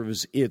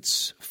serves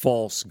its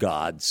false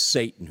god,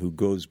 Satan, who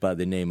goes by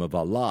the name of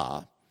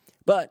Allah.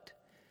 But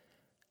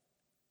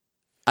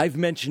I've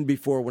mentioned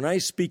before, when I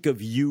speak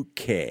of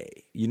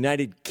UK,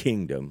 United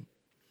Kingdom,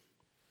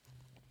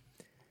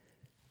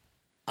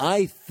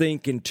 I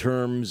think in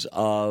terms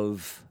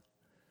of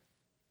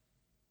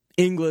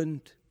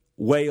England,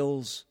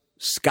 Wales,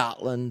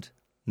 Scotland,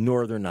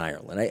 Northern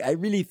Ireland. I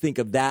really think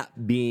of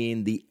that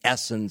being the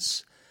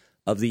essence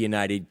of the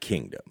United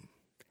Kingdom.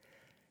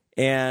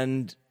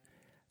 But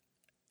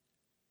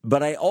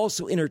I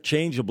also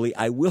interchangeably,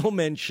 I will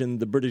mention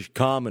the British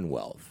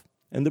Commonwealth.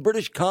 And the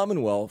British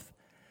Commonwealth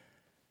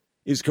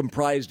is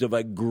comprised of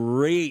a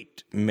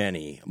great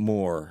many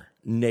more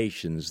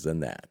nations than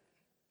that.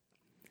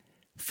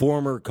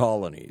 Former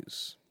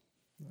colonies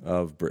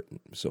of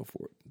Britain, and so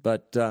forth.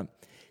 But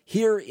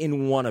here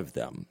in one of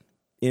them,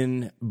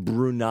 in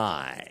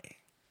Brunei,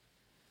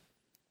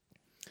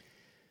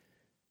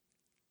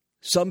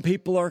 some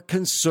people are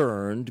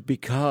concerned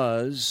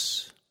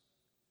because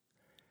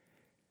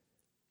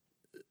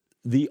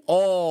the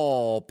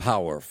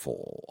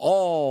all-powerful,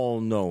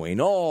 all-knowing,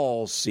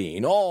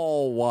 all-seeing,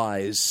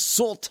 all-wise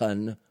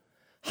Sultan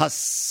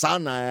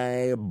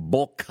Hassanai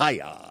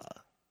Bolkiah,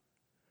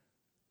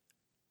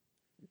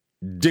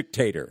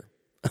 dictator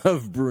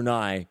of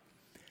Brunei,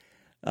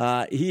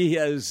 he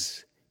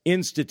has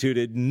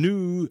instituted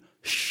new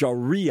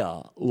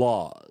Sharia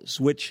laws,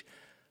 which,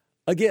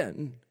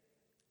 again,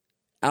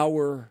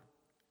 our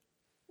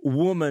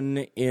woman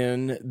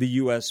in the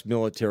U.S.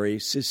 military,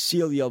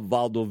 Cecilia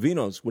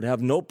Valdovinos, would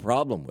have no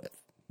problem with,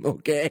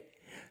 okay?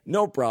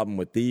 No problem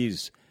with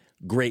these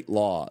great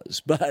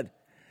laws. But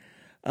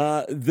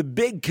the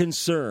big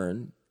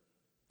concern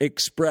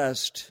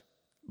expressed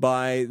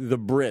by the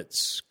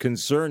Brits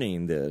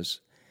concerning this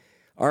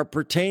are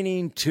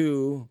pertaining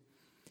to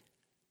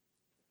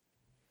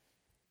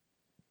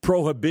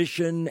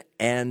prohibition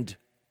and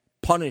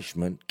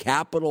punishment,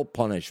 capital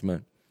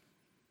punishment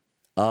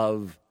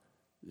of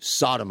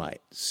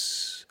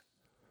sodomites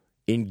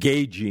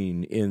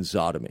engaging in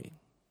sodomy,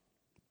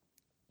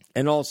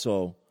 and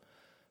also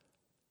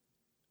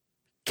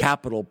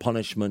capital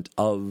punishment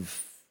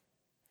of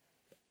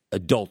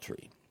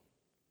adultery.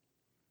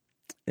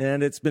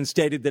 And it's been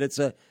stated that it's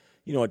a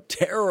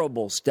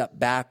terrible step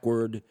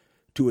backward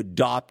to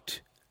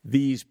adopt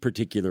these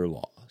particular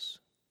laws.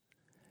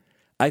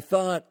 I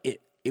thought it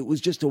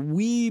was just a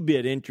wee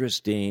bit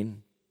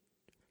interesting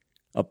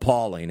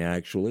appalling,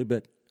 actually,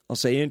 but I'll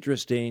say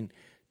interesting,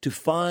 to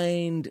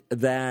find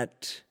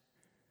that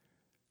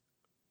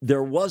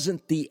there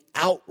wasn't the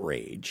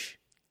outrage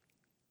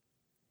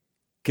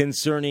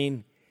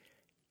concerning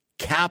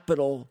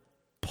capital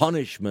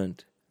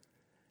punishment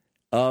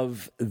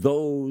of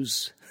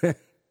those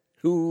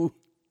who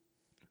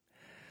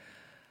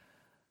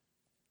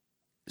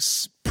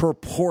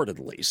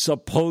purportedly,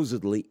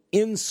 supposedly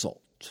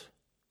insult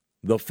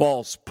the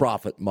false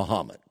prophet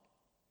Muhammad.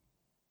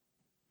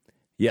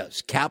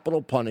 Yes,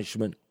 capital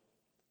punishment,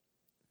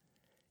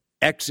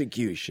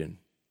 execution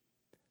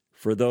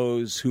for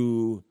those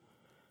who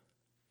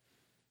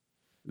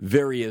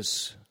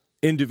various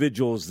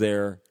individuals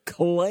there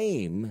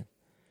claim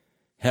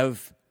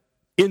have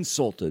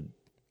insulted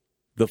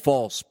the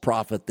false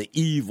prophet, the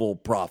evil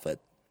prophet,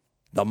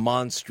 the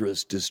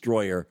monstrous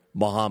destroyer,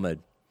 Muhammad,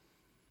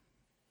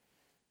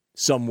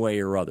 some way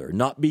or other,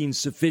 not being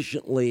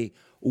sufficiently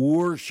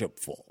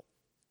worshipful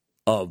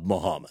of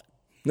Muhammad.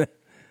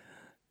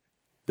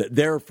 That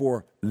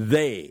therefore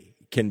they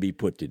can be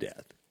put to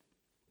death,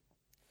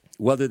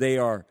 whether they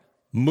are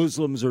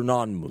Muslims or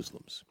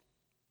non-Muslims.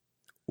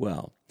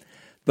 Well,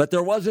 but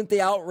there wasn't the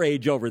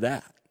outrage over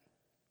that.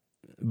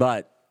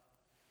 But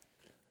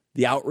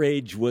the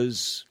outrage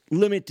was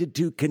limited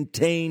to,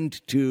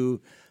 contained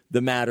to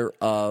the matter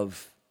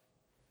of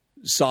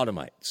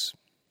sodomites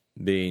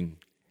being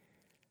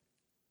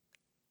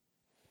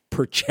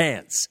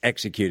perchance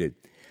executed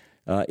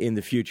in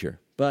the future.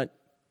 But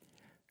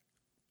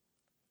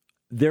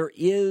there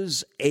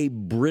is a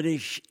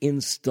British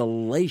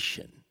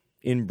installation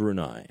in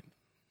Brunei.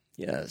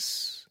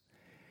 Yes.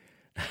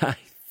 I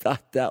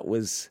thought that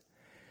was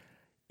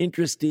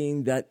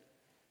interesting that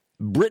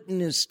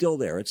Britain is still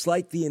there. It's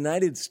like the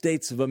United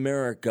States of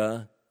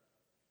America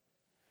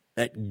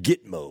at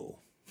Gitmo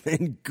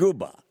in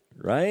Cuba,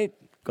 right?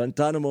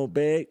 Guantanamo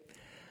Bay.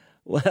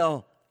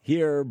 Well,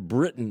 here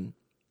Britain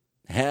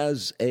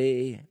has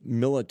a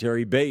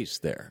military base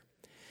there.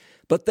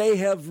 But they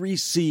have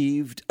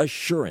received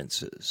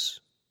assurances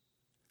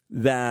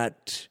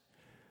that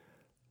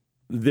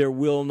there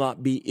will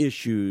not be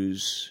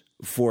issues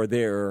for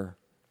their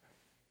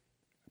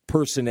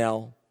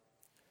personnel,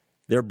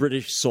 their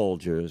British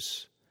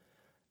soldiers,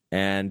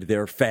 and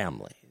their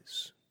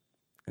families,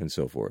 and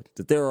so forth.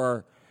 That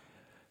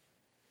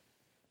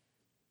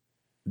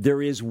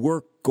there is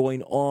work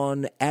going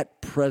on at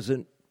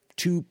present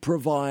to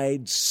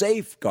provide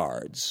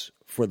safeguards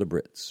for the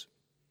Brits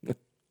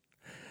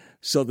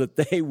so that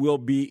they will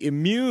be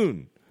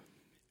immune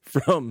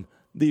from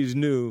these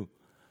new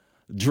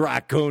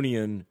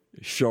draconian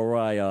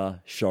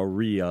Sharia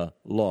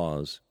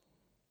laws.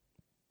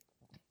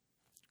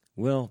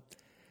 Well,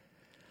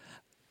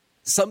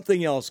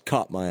 something else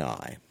caught my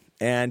eye,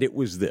 and it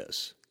was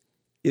this,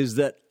 is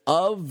that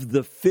of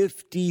the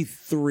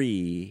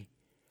 53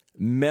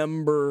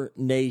 member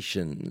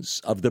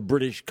nations of the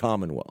British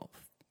Commonwealth,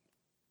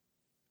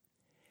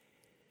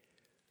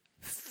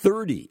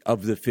 30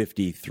 of the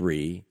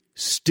 53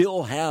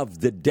 still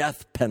have the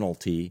death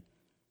penalty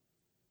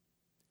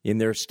in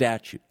their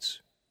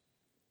statutes.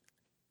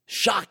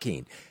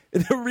 Shocking.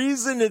 The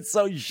reason it's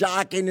so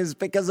shocking is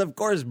because, of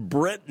course,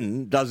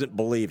 Britain doesn't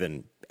believe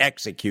in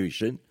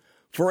execution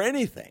for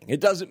anything. It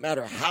doesn't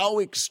matter how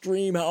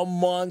extreme, how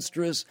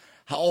monstrous,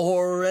 how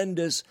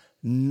horrendous,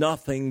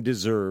 nothing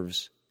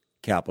deserves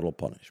capital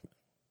punishment.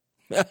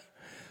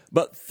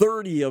 But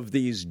 30 of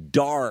these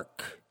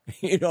dark,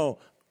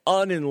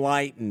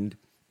 unenlightened,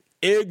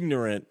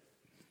 ignorant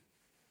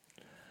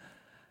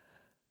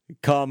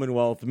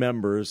Commonwealth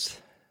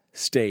members,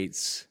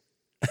 states,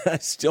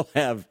 still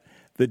have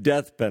the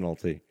death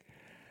penalty.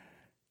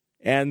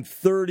 And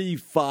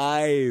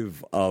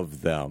 35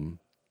 of them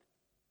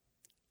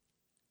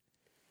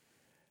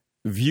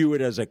view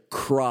it as a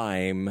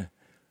crime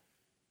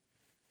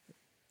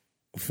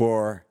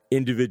for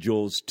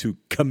individuals to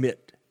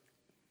commit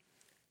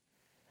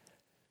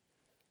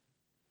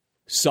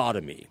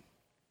sodomy,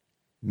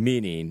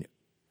 meaning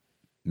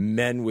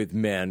men with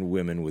men,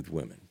 women with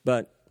women.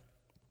 But,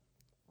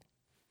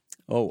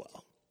 oh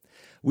well,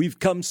 we've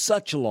come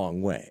such a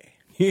long way,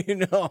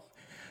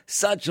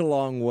 such a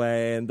long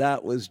way, and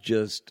that was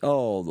just,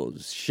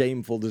 those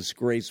shameful,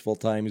 disgraceful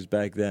times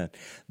back then.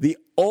 The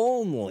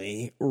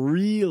only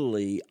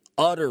really,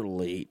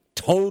 utterly,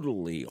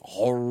 totally,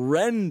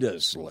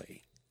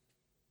 horrendously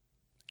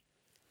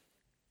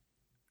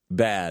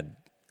bad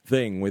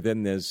thing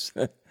within this,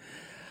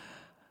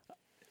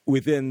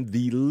 within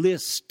the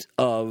list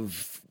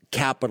of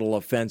capital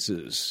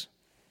offenses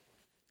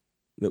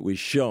that was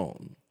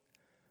shown,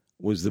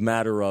 was the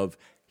matter of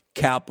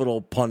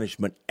capital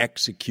punishment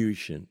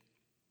execution.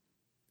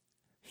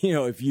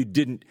 If you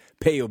didn't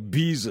pay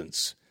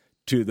obeisance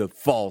to the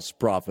false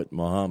prophet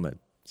Muhammad,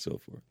 so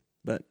forth.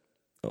 But,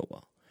 oh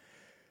well.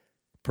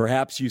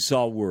 Perhaps you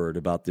saw word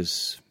about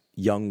this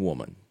young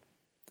woman,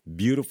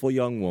 beautiful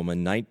young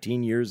woman,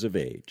 19 years of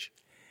age,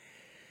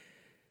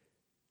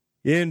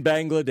 in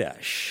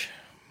Bangladesh,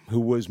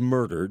 who was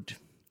murdered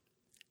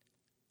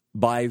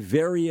by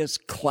various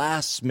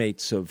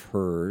classmates of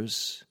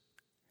hers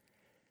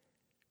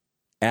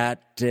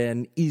at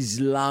an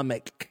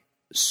Islamic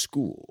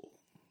school.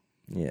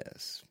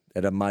 Yes,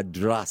 at a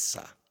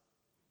madrasa.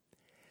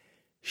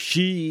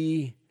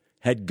 She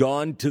had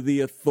gone to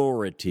the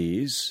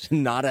authorities,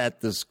 not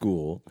at the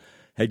school,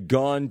 had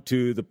gone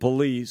to the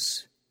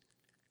police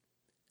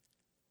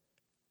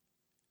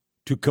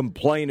to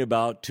complain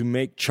about, to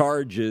make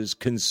charges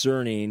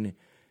concerning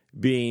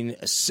being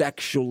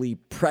sexually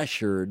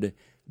pressured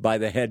by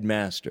the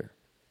headmaster.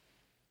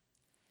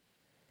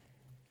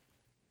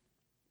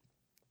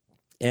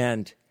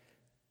 And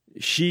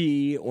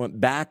she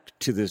went back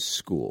to this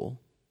school.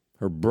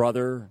 Her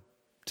brother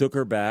took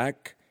her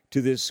back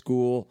to this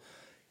school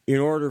in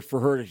order for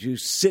her to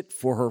sit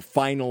for her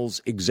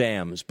finals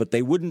exams, but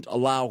they wouldn't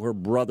allow her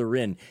brother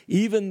in,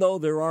 even though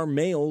there are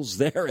males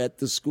there at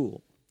the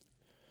school.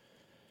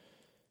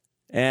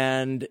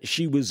 And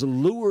she was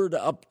lured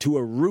up to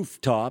a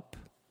rooftop,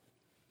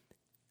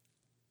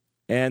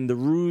 and the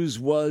ruse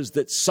was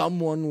that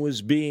someone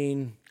was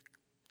being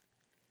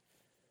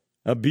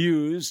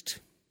abused.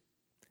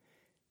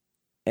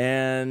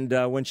 And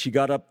when she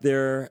got up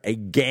there, a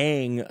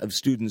gang of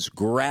students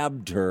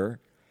grabbed her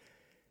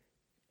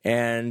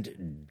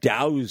and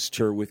doused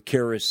her with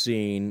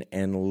kerosene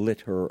and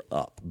lit her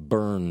up,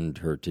 burned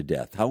her to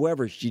death.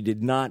 However, she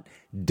did not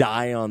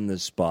die on the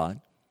spot.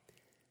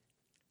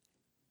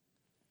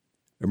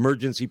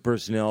 Emergency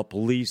personnel,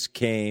 police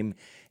came,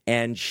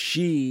 and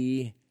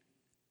she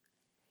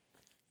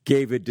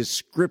gave a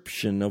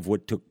description of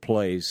what took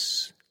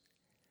place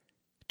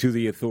to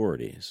the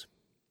authorities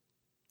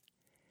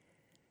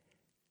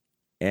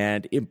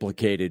and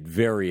implicated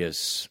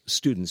various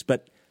students.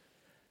 But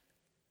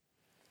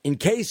in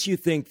case you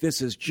think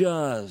this is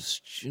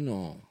just,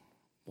 a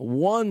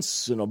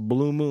once in a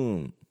blue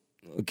moon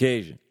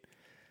occasion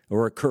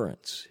or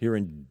occurrence here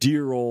in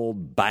dear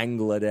old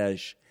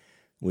Bangladesh,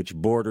 which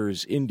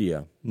borders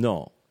India,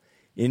 no.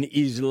 In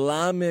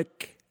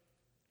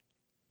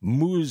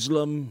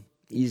Muslim,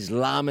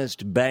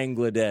 Islamist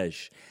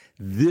Bangladesh,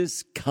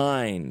 this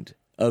kind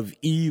of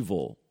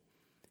evil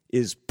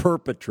is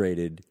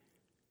perpetrated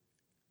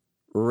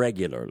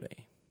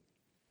regularly.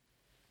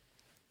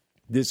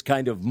 This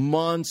kind of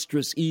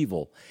monstrous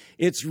evil.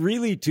 It's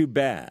really too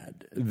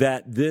bad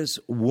that this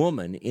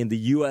woman in the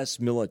U.S.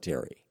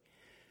 military,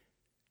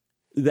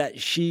 that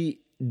she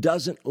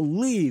doesn't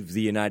leave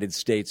the United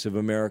States of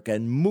America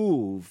and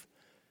move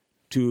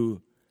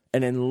to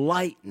an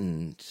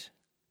enlightened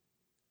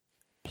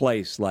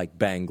place like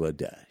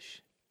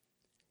Bangladesh,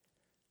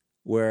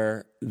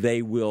 where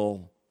they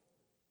will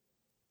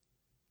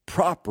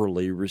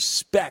properly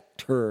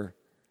respect her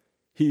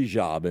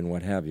hijab and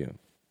what have you.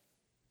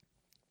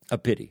 A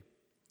pity.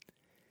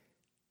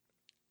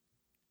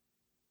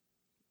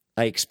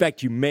 I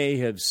expect you may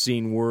have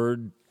seen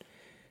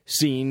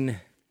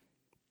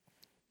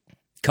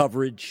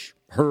coverage,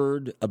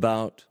 heard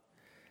about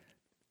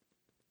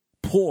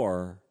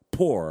poor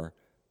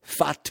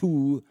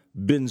Fatou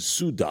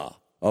Bensouda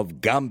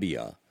of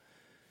Gambia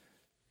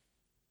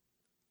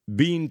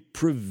being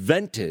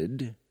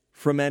prevented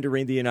from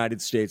entering the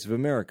United States of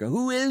America.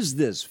 Who is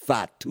this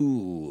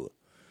Fatou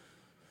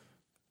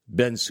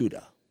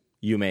Bensouda,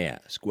 you may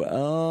ask?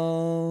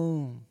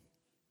 Well,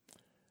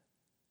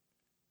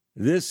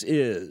 this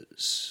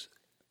is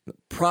the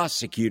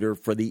prosecutor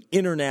for the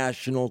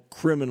International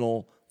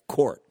Criminal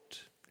Court.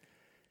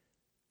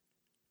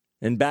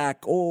 And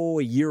back, a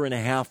year and a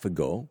half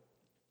ago,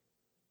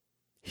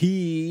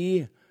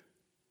 he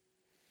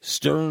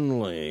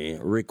sternly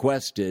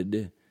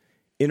requested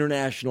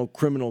International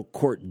Criminal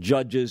Court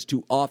judges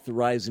to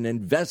authorize an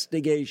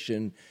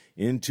investigation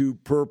into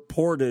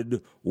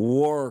purported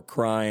war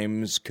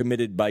crimes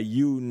committed by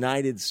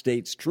United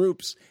States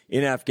troops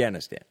in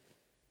Afghanistan.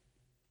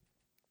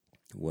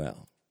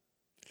 Well,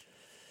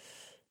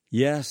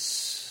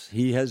 yes,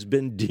 he has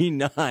been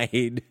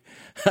denied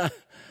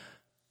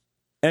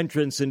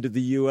entrance into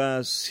the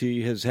U.S.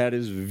 He has had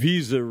his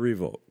visa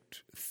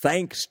revoked,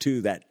 thanks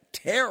to that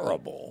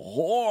terrible,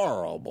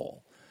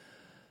 horrible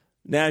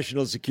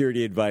National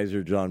Security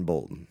Advisor John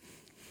Bolton.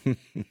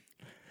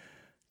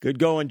 Good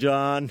going,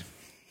 John.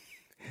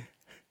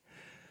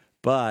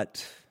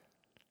 But,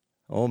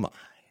 oh my,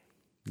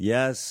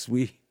 yes,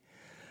 we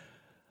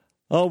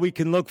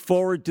can look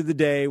forward to the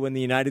day when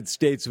the United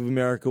States of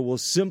America will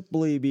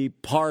simply be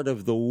part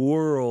of the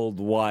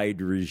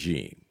worldwide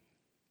regime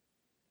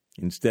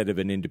instead of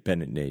an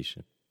independent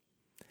nation.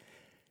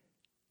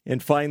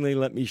 And finally,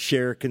 let me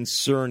share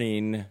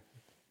concerning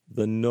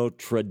the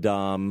Notre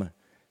Dame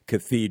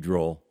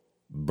Cathedral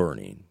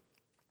burning.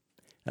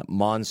 That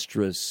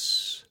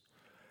monstrous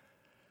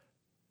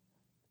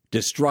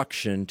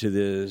destruction to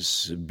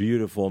this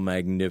beautiful,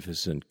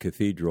 magnificent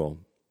cathedral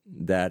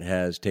that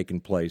has taken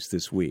place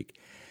this week.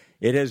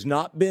 It has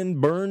not been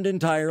burned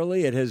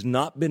entirely. It has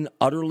not been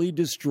utterly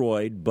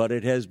destroyed, but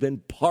it has been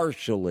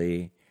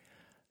partially,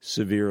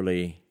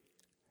 severely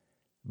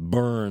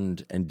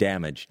burned and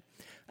damaged.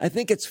 I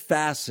think it's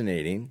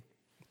fascinating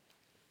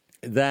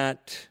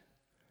that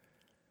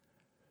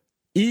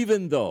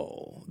even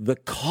though the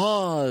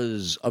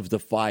cause of the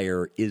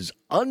fire is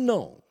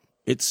unknown,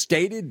 It's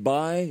stated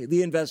by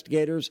the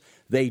investigators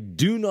they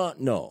do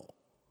not know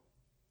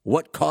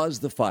what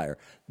caused the fire.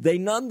 They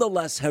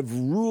nonetheless have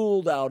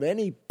ruled out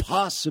any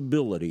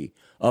possibility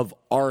of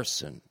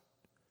arson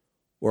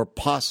or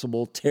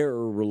possible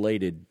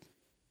terror-related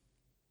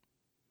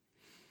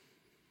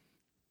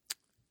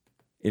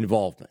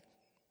involvement.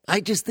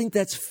 I just think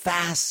that's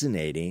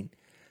fascinating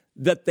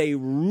that they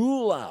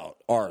rule out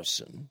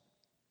arson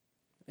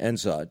and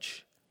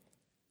such,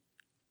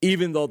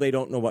 even though they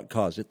don't know what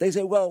caused it. They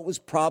say, well, it was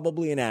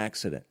probably an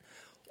accident.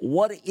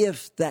 What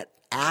if that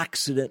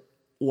accident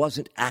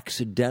wasn't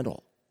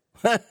accidental?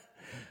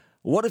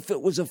 What if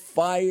it was a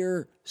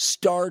fire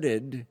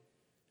started,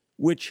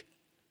 which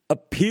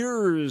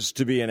appears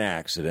to be an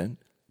accident,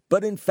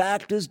 but in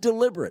fact is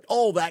deliberate?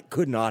 Oh, that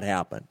could not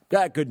happen.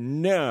 That could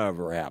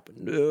never happen.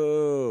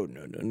 No.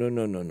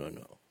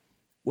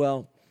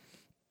 Well,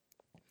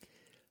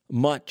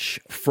 much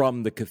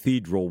from the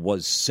cathedral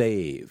was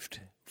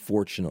saved,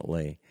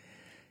 fortunately,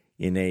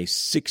 in a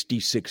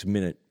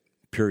 66-minute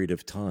period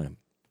of time.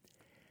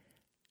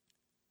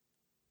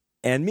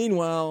 And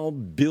meanwhile,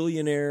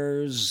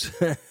 billionaires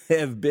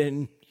have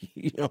been,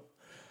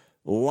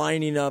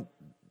 lining up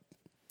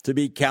to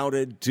be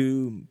counted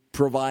to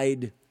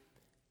provide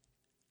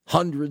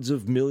hundreds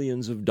of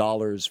millions of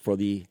dollars for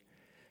the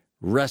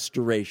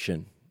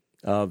restoration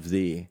of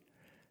the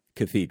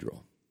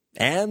cathedral.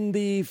 And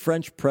the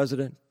French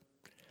president,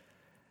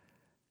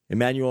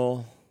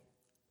 Emmanuel,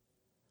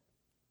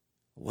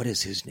 what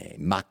is his name?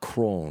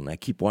 Macron. I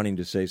keep wanting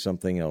to say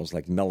something else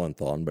like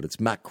Melanchthon, but it's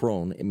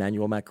Macron,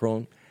 Emmanuel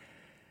Macron.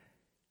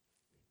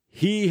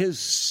 He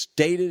has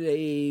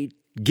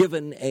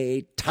given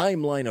a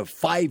timeline of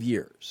 5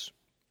 years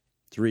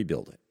to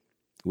rebuild it,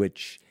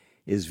 which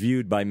is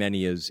viewed by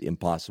many as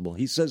impossible.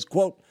 He says,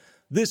 quote,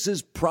 "This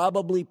is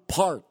probably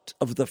part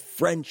of the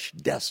French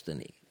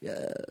destiny."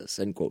 Yes,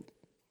 end quote.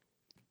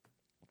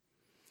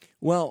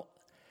 Well,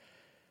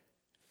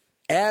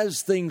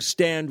 as things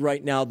stand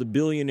right now, the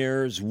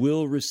billionaires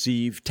will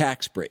receive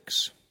tax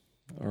breaks.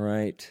 All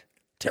right.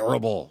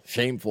 Terrible,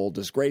 shameful,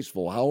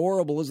 disgraceful. How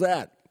horrible is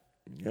that?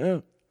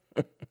 Yeah.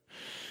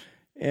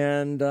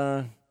 And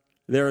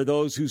there are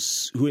those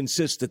who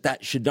insist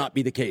that should not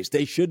be the case.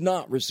 They should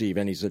not receive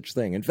any such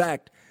thing. In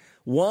fact,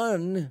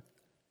 one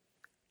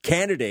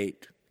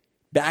candidate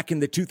back in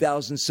the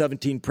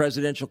 2017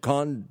 presidential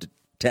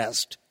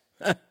contest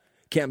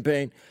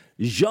campaign,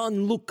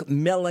 Jean-Luc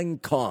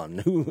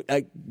Mélenchon, who,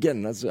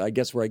 again, that's, I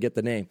guess, where I get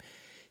the name,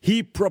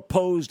 he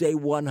proposed a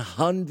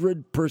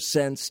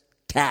 100%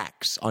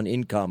 tax on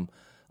income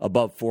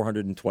above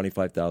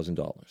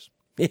 $425,000.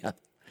 Yeah.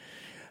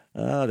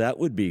 That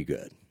would be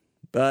good.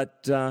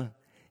 But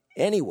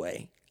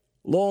anyway,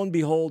 lo and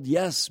behold,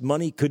 yes,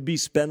 money could be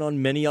spent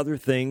on many other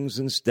things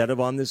instead of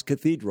on this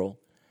cathedral.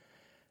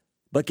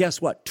 But guess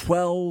what?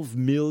 12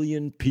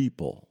 million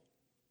people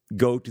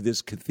go to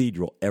this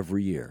cathedral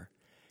every year.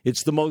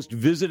 It's the most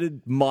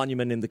visited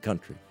monument in the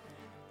country.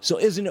 So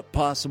isn't it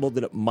possible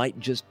that it might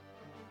just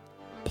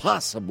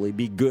possibly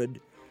be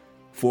good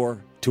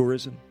for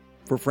tourism,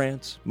 for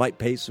France? Might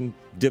pay some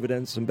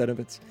dividends, some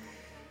benefits?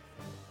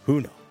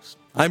 Who knows?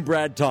 I'm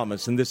Brad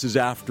Thomas, and this is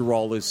After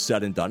All Is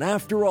Said and Done.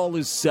 After all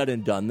is said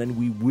and done, then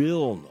we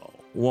will know,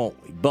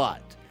 won't we?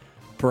 But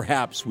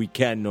perhaps we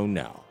can know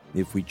now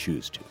if we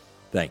choose to.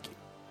 Thank you.